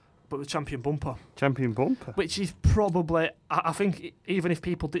 but the Champion Bumper. Champion Bumper? Which is probably, I think, even if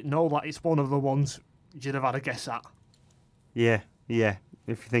people didn't know that, it's one of the ones you'd have had a guess at. Yeah, if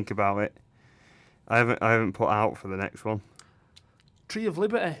you think about it. I haven't put out for the next one. Tree of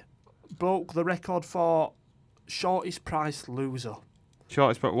Liberty broke the record for shortest price loser.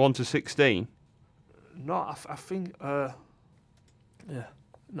 Shortest price 1 to 16? No, I think,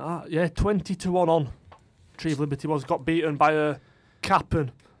 20 to 1 on. Tree of Liberty got beaten by a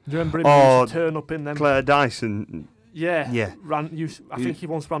Cap'n. Do you remember him? He used to turn up in them? Claire Dyson. Yeah. I think he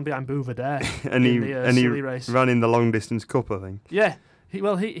once ran behind Bouvardere and he race. Ran in the long distance cup, I think. Yeah.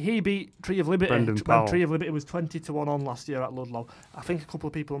 He beat Tree of Liberty. Brendan Powell. Tree of Liberty was 20 to 1 on last year at Ludlow. I think a couple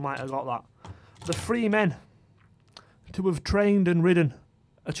of people might have got that. The three men to have trained and ridden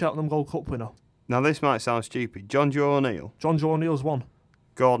a Cheltenham Gold Cup winner. Now this might sound stupid. John Joe O'Neill. John Joe O'Neill's one.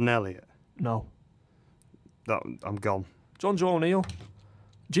 Gordon Elliott. No. I'm gone. John Joe O'Neill.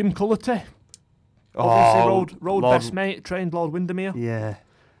 Jim Cullerty. Obviously rode best mate, trained Lord Windermere. Yeah.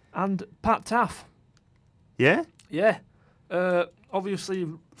 And Pat Taff. Yeah? Yeah. Obviously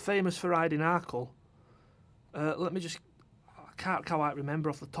famous for riding Arkle. Let me just... I can't quite remember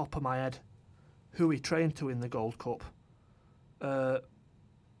off the top of my head who he trained to in the Gold Cup.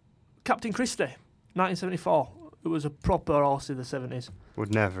 Captain Christie, 1974. It was a proper horse in the 70s.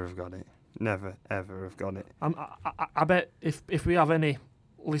 Would never have got it. Never, ever have got it. I bet if we have any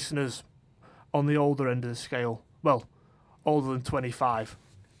listeners on the older end of the scale, well, older than 25,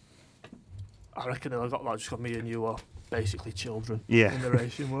 I reckon they'll have got that just because me and you are basically children in the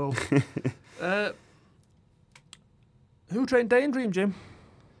racing world. Who trained Daydream, Jim?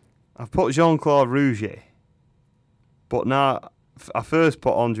 I've put Jean-Claude Rouget, but now I first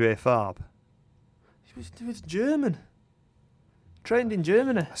put André Fabre. He was German. Trained in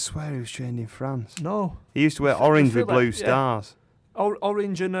Germany. I swear he was trained in France. No. He used to wear orange with blue stars.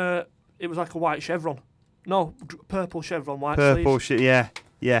 Orange and it was like a white chevron. No, purple chevron, white purple sleeves.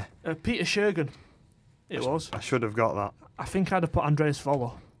 Yeah. Peter Schergen. It was. I should have got that. I think I'd have put Andreas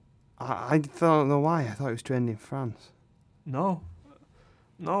Voller. I don't know why. I thought he was trained in France. No.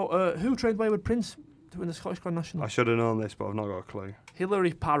 Who trained Wayward Prince to win the Scottish Grand National? I should have known this, but I've not got a clue.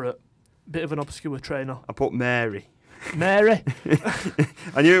 Hilary Parrott. Bit of an obscure trainer. I put Mary. Mary?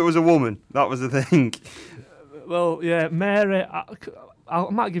 I knew it was a woman. That was the thing. Well, yeah, Mary. I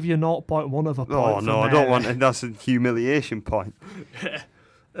might give you a 0.1 of a point. Oh, no, Mary. I don't want... That's a humiliation point.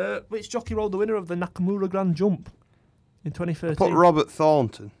 Which jockey rode the winner of the Nakamura Grand Jump in 2013? I put Robert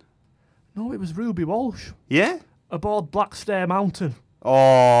Thornton. No, it was Ruby Walsh. Yeah? Aboard Blackstare Mountain.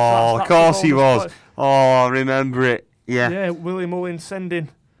 Oh, of course he was. Oh, I remember it. Yeah. Yeah, Willie Mullins sending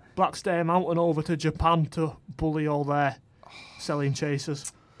Blackstare Mountain over to Japan to bully all their selling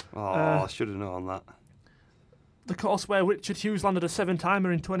chasers. Oh, I should have known that. The course where Richard Hughes landed a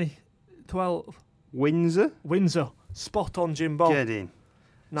 7-timer in 2012. Windsor. Spot on, Jimbo. Get in.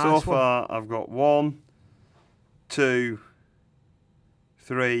 Nice so one. far, I've got 1, 2,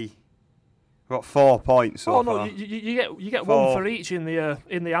 3. I've got 4 points so far. Oh no, you get 4, one for each in the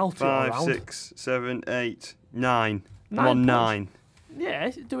Altitude 5, round. 6, 7, 8, 9. I'm 9 on points. 9. Yeah,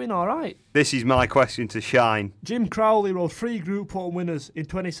 it's doing all right. This is my question to Shine. Jim Crowley rode 3 Group 1 winners in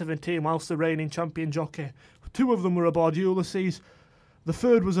 2017 whilst the reigning champion jockey. 2 of them were aboard Ulysses. The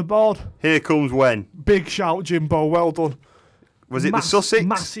third was aboard. Here comes when. Big shout, Jimbo. Well done. Was it the Sussex?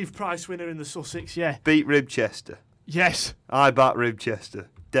 Massive price winner in the Sussex, yeah. Beat Ribchester. Yes. I backed Ribchester.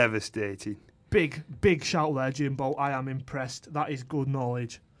 Devastating. Big shout there, Jimbo. I am impressed. That is good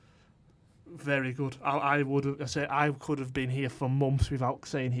knowledge. Very good. I could have been here for months without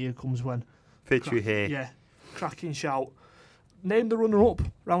saying here comes when. Picture here. Yeah. Cracking shout. Name the runner-up,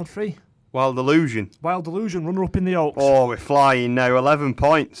 round 3. Wild Illusion. Wild Illusion, runner-up in the Oaks. Oh, we're flying now. 11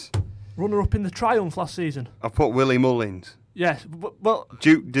 points. Runner-up in the Triumph last season. I put Willie Mullins. Yes, well...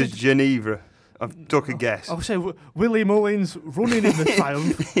 Duke de Geneva. I've took a guess. I would say Willie Mullins running in the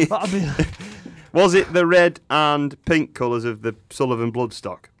Triumph. That'd be... Was it the red and pink colours of the Sullivan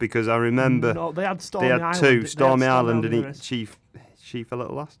Bloodstock? Because I remember... No, they had Stormy Island. 2. Stormy Island and and Chief a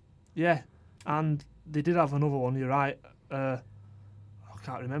little last. Yeah, and they did have another one, you're right. I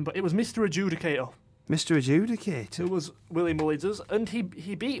can't remember. It was Mr. Adjudicator. Mr. Adjudicator? Who was Willie Mullins, and he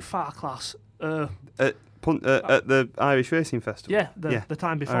beat Farclas. At the Irish Racing Festival? Yeah, the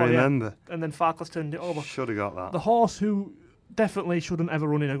time before, I remember. Yeah. And then Farclas turned it over. Should have got that. The horse who definitely shouldn't ever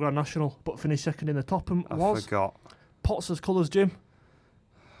run in a Grand National, but finished second in the top and I forgot. Potts' colours, Jim.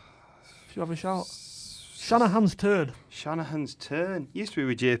 If you have a shout. Shanahan's turn. Shanahan's turn. Used to be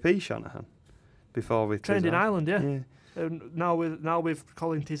with JP Shanahan before with Trained in Tizard. Ireland, yeah. Yeah. Now with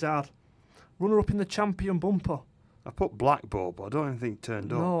Colin Tizard. Runner up in the champion bumper. I put Blackball, but I don't even think it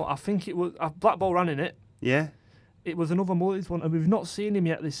turned up. No, I think it was Black Ball ran in it. Yeah. It was another Mullins one, and we've not seen him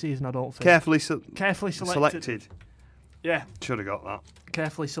yet this season, I don't think. Carefully selected. Yeah, Should have got that.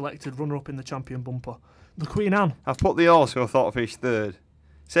 carefully selected runner up in the champion bumper. The Queen Anne. I've put the horse who I thought finished third.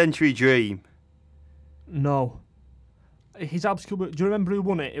 Century Dream. No. He's obscure. Do you remember who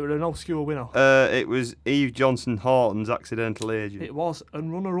won it? It was an obscure winner. It was Eve Johnson Horton's Accidental Agent. It was,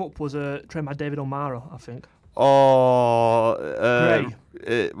 and runner up was trained by David O'Mara, I think.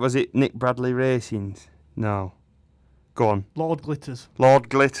 Was it Nick Bradley Racing's? No. Go on. Lord Glitters. Lord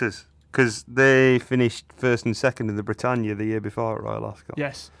Glitters. Because they finished first and second in the Britannia the year before at Royal Ascot.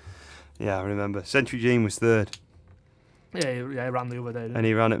 Yes. Yeah, I remember. Century Dream was third. Yeah, he ran the other day. Didn't And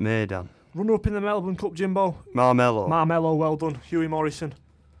he ran at Maidan. Runner up in the Melbourne Cup, Jimbo. Marmello. Marmello, well done. Huey Morrison.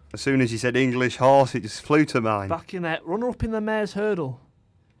 As soon as you said English horse, it just flew to mind. Back in there. Runner up in the Mares Hurdle.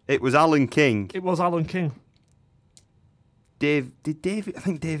 It was Alan King. It was Alan King. I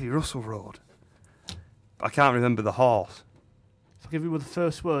think Davy Russell rode. I can't remember the horse. If I give you with the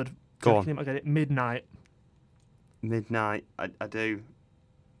first word, Go on. you might get it. Midnight. Midnight. I do,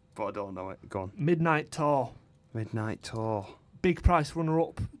 but I don't know it. Go on. Midnight Tour. Midnight Tour. Big price runner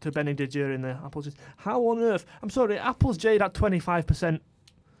up to Benny Didier in the Apples. How on earth? I'm sorry, Apples Jade at 25%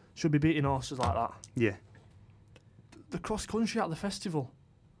 should be beating horses like that. Yeah. The cross country at the festival.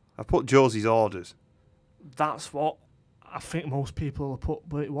 I put Josie's Orders. That's what I think most people have put,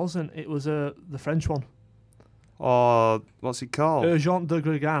 but it wasn't. It was the French one. Oh, what's it called? Urgent de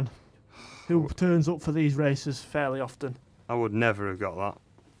Gregan, who turns up for these races fairly often. I would never have got that.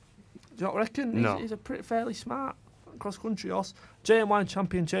 Do you not reckon? No. He's a pretty fairly smart cross country horse. JM1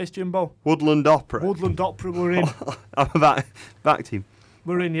 Champion Chase, Jimbo. Woodland Opera. Woodland Opera, we're in. I'm back to him.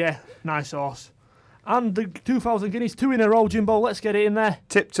 We're in, yeah. Nice horse. And the 2,000 guineas, 2 in a row, Jimbo. Let's get it in there.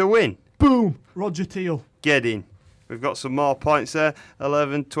 Tip to win. Boom. Roger Teal. Get in. We've got some more points there.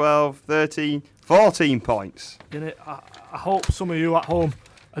 11, 12, 13, 14 points. I hope some of you at home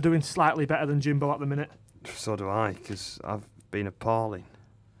are doing slightly better than Jimbo at the minute. So do I, because I've been appalling.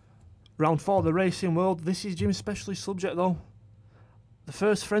 Round 4, the racing world. This is Jim's specialist subject, though. The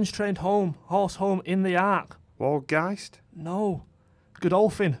first French-trained horse home in the Arc. Waldgeist. No.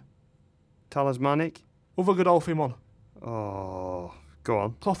 Godolphin. Talismanic. Other Godolphin one. Oh, go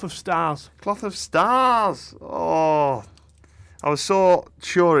on. Cloth of Stars. Cloth of Stars. Oh, I was so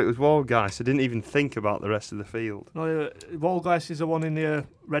sure it was Waldgeist. I didn't even think about the rest of the field. No, Waldgeist is the one in the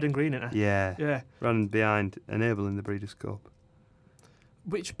red and green, isn't it? Yeah. Yeah. Running behind, enabling the Breeders' Cup.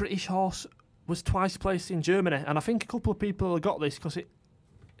 Which British horse was twice placed in Germany? And I think a couple of people have got this because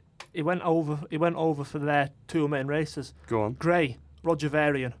it went over for their 2 main races. Go on. Gray, Roger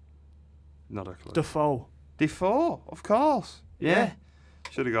Varian, Not a clue. Defoe. Defoe, of course. Yeah.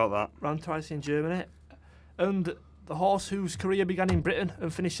 Should have got that. Ran twice in Germany. And the horse whose career began in Britain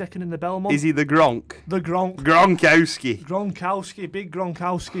and finished second in the Belmont. Is he the Gronk? The Gronkowski. Gronkowski, big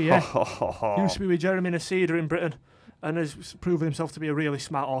Gronkowski, yeah. Used to be with Jeremy Nacida in Britain and has proven himself to be a really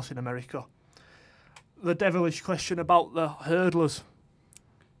smart horse in America. The devilish question about the hurdlers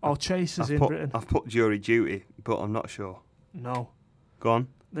or chasers in Britain. I've put Jury Duty, but I'm not sure. No. Go on.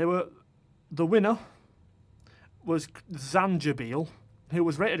 The winner was Zanjabil, who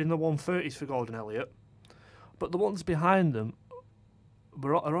was rated in the 130s for Gordon Elliott. But the ones behind them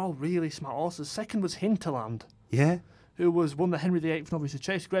are all really smart horses. Second was Hinterland, Yeah. who won the Henry VIII Novice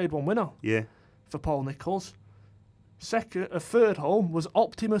Chase Grade 1 winner Yeah. for Paul Nicholls. Third home was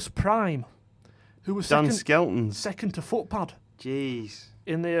Optimus Prime, who was Dan Skelton's. second to Footpad Jeez.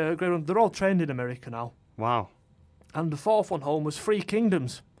 in the Grade 1. They're all trained in America now. Wow. And the fourth one home was Three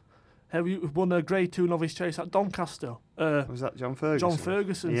Kingdoms, who won a Grade 2 Novice Chase at Doncaster. Was that John Ferguson? John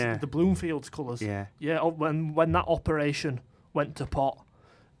Ferguson's, Yeah. the Bloomfields colours. Yeah. Yeah, when that operation went to pot,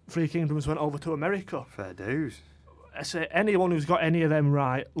 Three Kingdoms went over to America. Fair dues. I say anyone who's got any of them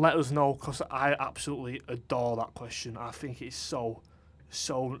right, let us know, because I absolutely adore that question. I think it's so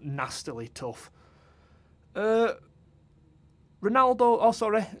nastily tough.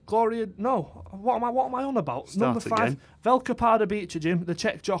 Gloria. No, what am I on about? Start Number 5, again. Velka Pardubice, Jim, the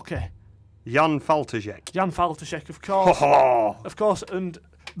Czech jockey, Jan Faltacek. Jan Faltacek, of course. Oh. Of course, and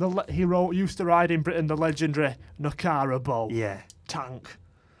he used to ride in Britain the legendary Nakara Bow Yeah. tank.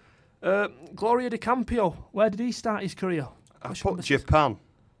 Gloria de Campio, where did he start his career? I put Japan.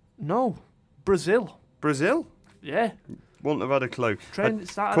 No, Brazil. Brazil? Yeah, Wouldn't have had a clue. Trained,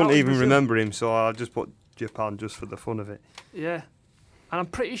 started Couldn't out in even Brazil. remember him, so I just put Japan just for the fun of it. Yeah. And I'm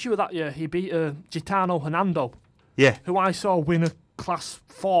pretty sure that year he beat Gitano Hernando, Yeah. who I saw win a Class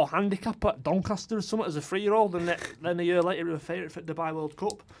 4 handicap at Doncaster or something as a 3-year-old, and then a year later he was a favourite for the Dubai World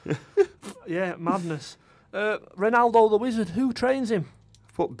Cup. Yeah, madness. Ronaldo the Wizard, who trains him?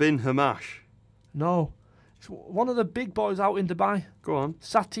 Put Bin Hamash. No. It's one of the big boys out in Dubai. Go on.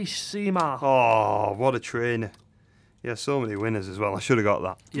 Satish Seema. Oh, what a trainer. Yeah, so many winners as well. I should have got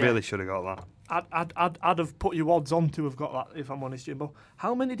that. Yeah. Really should have got that. I'd have put you odds on to have got that, if I'm honest, Jimbo.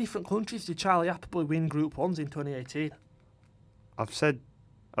 How many different countries did Charlie Appleby win Group 1s in 2018? I've said,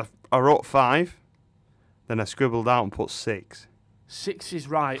 I wrote 5, then I scribbled out and put 6. 6 is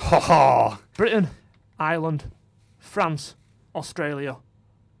right. Ha ha! Britain, Ireland, France, Australia,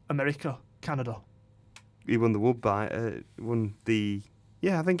 America, Canada. He won the Woodbine. I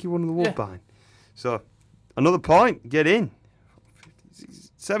think he won the Woodbine. So, another point. Get in.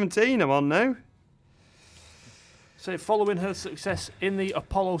 17 I'm on now. So following her success in the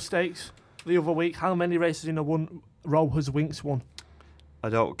Apollo Stakes the other week, how many races in a one row has Winks won? I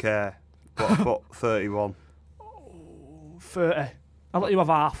don't care. But I put 31. 30. I'll let you have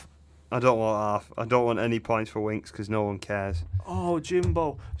half. I don't want half. I don't want any points for Winks because no one cares. Oh,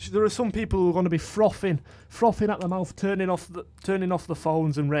 Jimbo. There are some people who are going to be frothing at the mouth, turning off the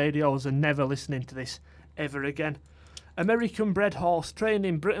phones and radios and never listening to this ever again. American-bred horse trained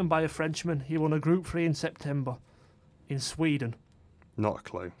in Britain by a Frenchman. He won a Group 3 in September in Sweden. Not a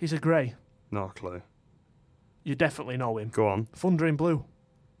clue. He's a grey. Not a clue. You definitely know him. Go on. Thunder in Blue.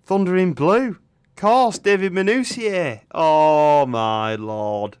 Thunder in Blue. Course, David Minussier. Oh, my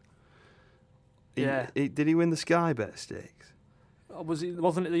lord. Yeah. Did he win the Sky Bet Stakes?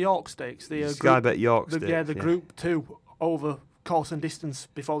 Wasn't it the York Stakes? The Sky Bet York Stakes. Yeah, the Group 2 over course and distance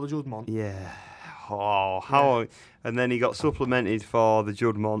before the Juddmonte. Yeah. Oh, how... And then he got supplemented for the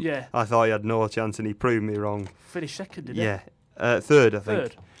Juddmonte. Yeah. I thought he had no chance and he proved me wrong. Finished second, did he? Yeah. Third, I think.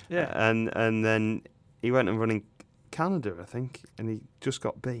 Third, yeah. And then he went and run in Canada, I think, and he just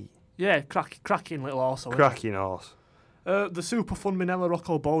got beat. Yeah, cracking little horse. Cracking horse. The super fun Minella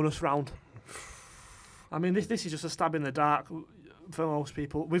Rocco bonus round. I mean, this is just a stab in the dark for most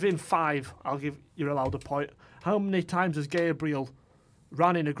people. Within 5, you're allowed a point. How many times has Gabriel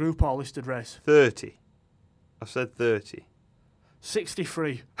ran in a Group or listed race? 30. I've said 30.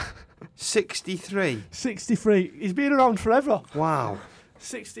 63. 63. 63. He's been around forever. Wow.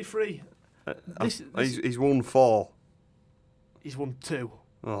 63. He's won 4. He's won 2.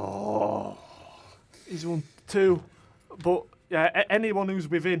 Oh. He's won 2. But yeah, anyone who's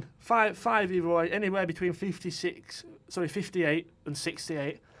within 5 either way, anywhere between 58 and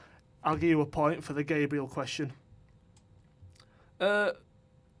 68, I'll give you a point for the Gabriel question. The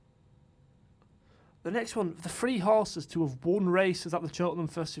next one, the 3 horses to have won races at the Cheltenham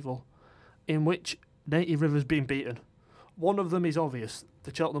Festival in which Native River's been beaten. One of them is obvious,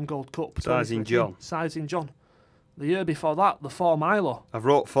 the Cheltenham Gold Cup. Sizing John. Sizing John. The year before that, the 4 miler. I've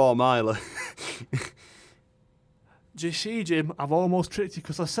wrote 4 miler. Do you see, Jim? I've almost tricked you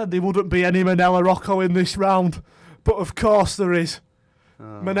because I said there wouldn't be any Minella Rocco in this round. But of course there is.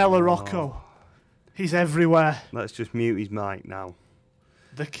 Minella Rocco. He's everywhere. Let's just mute his mic now.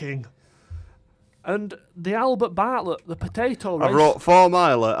 The king. And the Albert Bartlett, the potato race. I wrote 4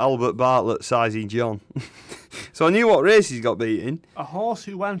 miler, Albert Bartlett, Sizing John. So I knew what race he's got beaten. A horse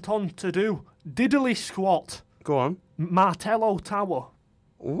who went on to do Diddley Squat. Go on. Martello Tower.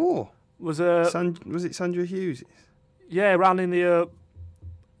 Oh. Was it Sandra Hughes? Yeah, ran in the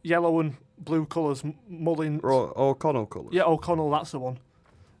yellow and blue colours. Mullins. O'Connell colours? Yeah, O'Connell, that's the one.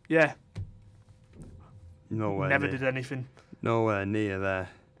 Yeah. Nowhere Never near. did anything. Nowhere near there.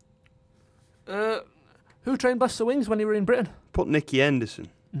 Who trained Bless the Wings when he were in Britain? Put Nicky Henderson.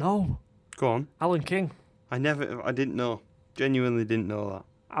 No. Go on. Alan King. I didn't know. Genuinely didn't know that.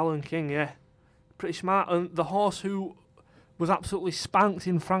 Alan King, yeah. Pretty smart. And the horse who was absolutely spanked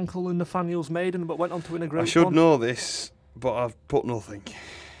in Frankel and Nathaniel's Maiden but went on to win a Group 1. I should know this, but I've put nothing.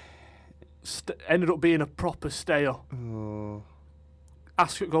 Ended up being a proper stayer. Oh.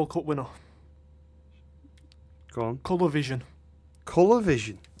 Ascot Gold Cup winner. Go on. Colour Vision. Colour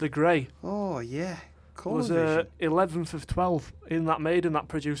Vision? The grey. Oh, yeah. Colour was Vision. 11th of 12 in that maiden that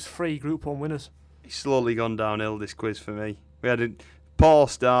produced 3 Group 1 winners. He's slowly gone downhill, this quiz, for me. We had a poor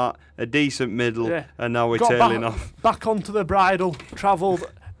start, a decent middle, and now we're tailing off. Back onto the bridle,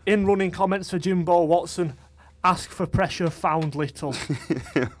 travelled in running comments for Jimbo Watson. Ask for pressure, found little.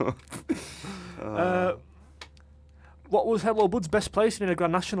 What was Hello Bud's best placing in a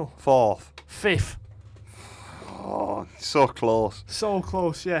Grand National? 4th. 5th. Oh, so close. So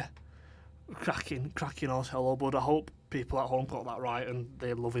close, yeah. Cracking horse, Hello Bud. I hope people at home got that right and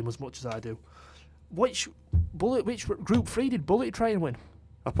they love him as much as I do. Which Group 3 did Bullet Train win?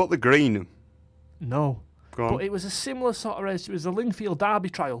 I put the Greenham. No. Go on. But it was a similar sort of race. It was the Lingfield Derby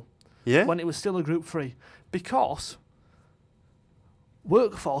trial Yeah? when it was still a Group 3. Because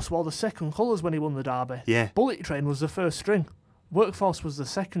Workforce wore the second colours when he won the Derby. Yeah. Bullet Train was the first string. Workforce was the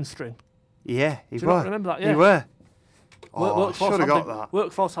second string. Yeah, he Do you were. not remember that? Yeah. He were. Workforce Oh, should have had got the, that.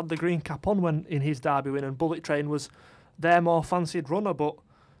 Workforce had the green cap on when in his Derby win, and Bullet Train was their more fancied runner, but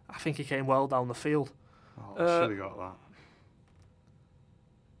I think he came well down the field. Oh, should have got that.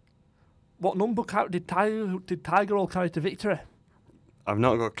 What number did Tiger Hall carry to victory? I've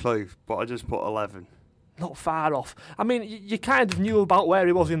not got a clue, but I just put 11. Not far off. I mean, you kind of knew about where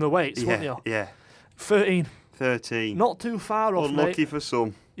he was in the weights, weren't you? Yeah. 13. 13. Not too far off, Unlucky mate. for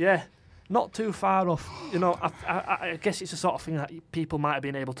some. Yeah, not too far off. You know, I guess it's the sort of thing that people might have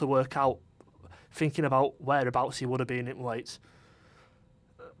been able to work out, thinking about whereabouts he would have been in weights.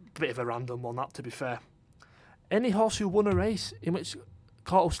 Bit of a random one, that, to be fair. Any horse who won a race in which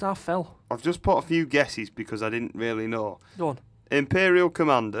Quarto Star fell? I've just put a few guesses because I didn't really know. Go on. Imperial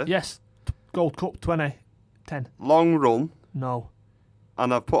Commander. Yes. Gold Cup 2010. Long Run. No.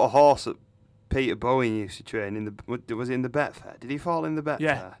 And I've put a horse that Peter Bowen used to train in the. Was it in the Betfair? Did he fall in the Betfair?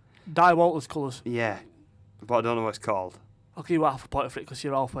 Yeah. Di Walters colours. Yeah. But I don't know what it's called. I'll give you half a point for it because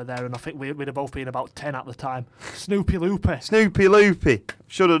you're halfway there, and I think we'd have both been about 10 at the time. Snoopy Loopy. Snoopy Loopy.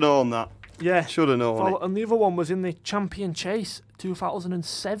 Should have known that. Yeah. Should have known it. And the other one was in the Champion Chase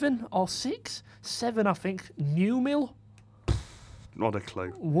 2007 or 6? 7, I think. New Mill. Not a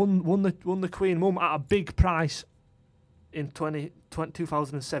clue. Won the Queen Mum at a big price in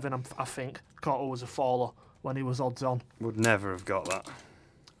 2007, I think. Quarto was a faller when he was odds on. Would never have got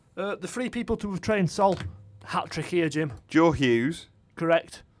that. The 3 people to have trained Sol. Hat-trick here, Jim. Joe Hughes.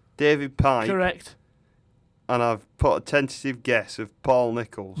 Correct. David Pike. Correct. And I've put a tentative guess of Paul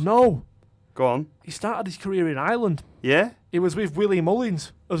Nicholls. No. Go on. He started his career in Ireland. Yeah? He was with Willie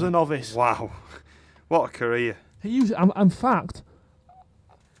Mullins as a novice. Wow. What a career. He used, in fact,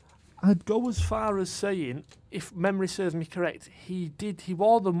 I'd go as far as saying, if memory serves me correct, he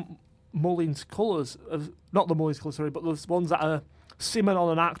wore the Mullins colours, not the Mullins colours, sorry, but those ones that are Simon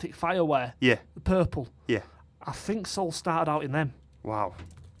on an Arctic Fire wear. Yeah. The purple. Yeah. I think Sol started out in them. Wow.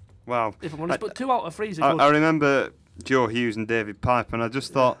 Wow. If I'm honest, but 2 out of 3 is a good. I remember Joe Hughes and David Pipe, and I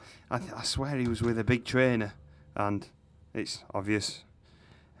just thought, I swear he was with a big trainer. And it's obvious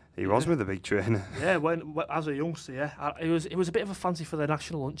he was with a big trainer. Yeah, when as a youngster, yeah. It was a bit of a fancy for the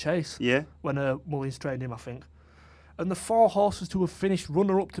National Hunt Chase. Yeah. When Mullins trained him, I think. And the 4 horses to have finished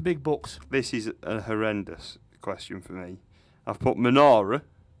runner-up to big bucks. This is a horrendous question for me. I've put Menorah,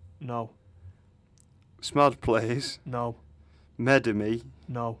 No. Smad Plays, No. Medemy,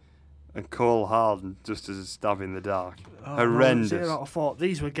 No. and Cole Harden just as a stab in the dark. Oh, Horrendous. No, 0 out of 4.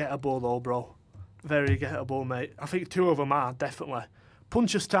 These were gettable though, bro. Very gettable, mate. I think 2 of them are, definitely.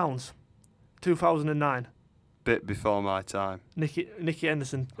 Punchestown's, 2009. Bit before my time. Nicky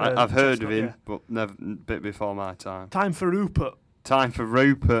Henderson. I've heard of Chestnut, him, yeah. but never bit before my time. Time for Rupert. Time for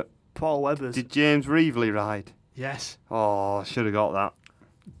Rupert. Paul Webbers. Did James Reevely ride? Yes. Oh, I should have got that.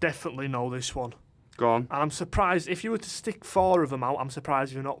 Definitely know this one. Go on. And I'm surprised, if you were to stick 4 of them out, I'm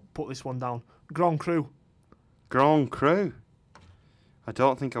surprised you've not put this one down. Grand Cru. Grand Cru. I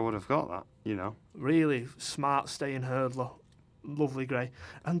don't think I would have got that, you know. Really smart staying hurdler. Lovely grey.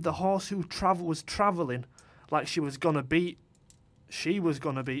 And the horse who was travelling like she was going to beat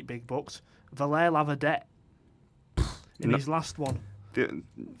Big Bucks, Valère Lavadette, in his last one.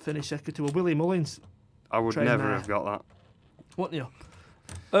 Finished second to a Willie Mullins. I would Train never there. have got that. Wouldn't you?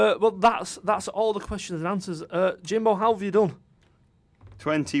 Well, that's all the questions and answers. Jimbo, how have you done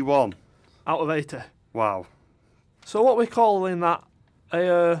 21. out of 80? Wow. So what we calling that?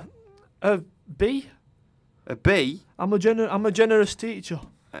 A B? A B? I'm a generous teacher.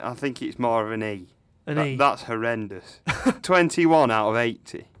 I think it's more of an E. An E. That's horrendous. 21 out of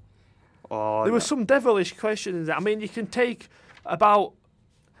 80. Oh, There were some devilish questions. I mean, you can take about.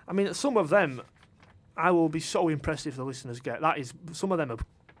 I mean, some of them, I will be so impressed if the listeners get. That is, some of them are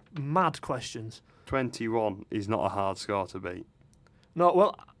mad questions. 21 is not a hard score to beat. No,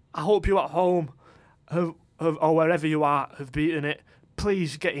 well, I hope you at home have or wherever you are have beaten it.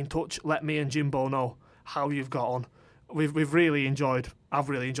 Please get in touch. Let me and Jimbo know how you've got on. I've really enjoyed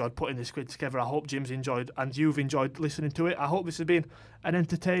putting this quiz together. I hope Jim's enjoyed and you've enjoyed listening to it. I hope this has been an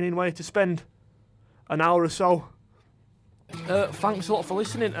entertaining way to spend an hour or so. Thanks a lot for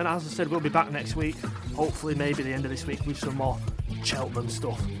listening, and as I said, we'll be back next week. Hopefully, maybe the end of this week with some more Cheltenham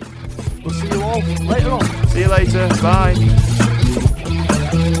stuff. We'll see you all later on. See you later. Bye.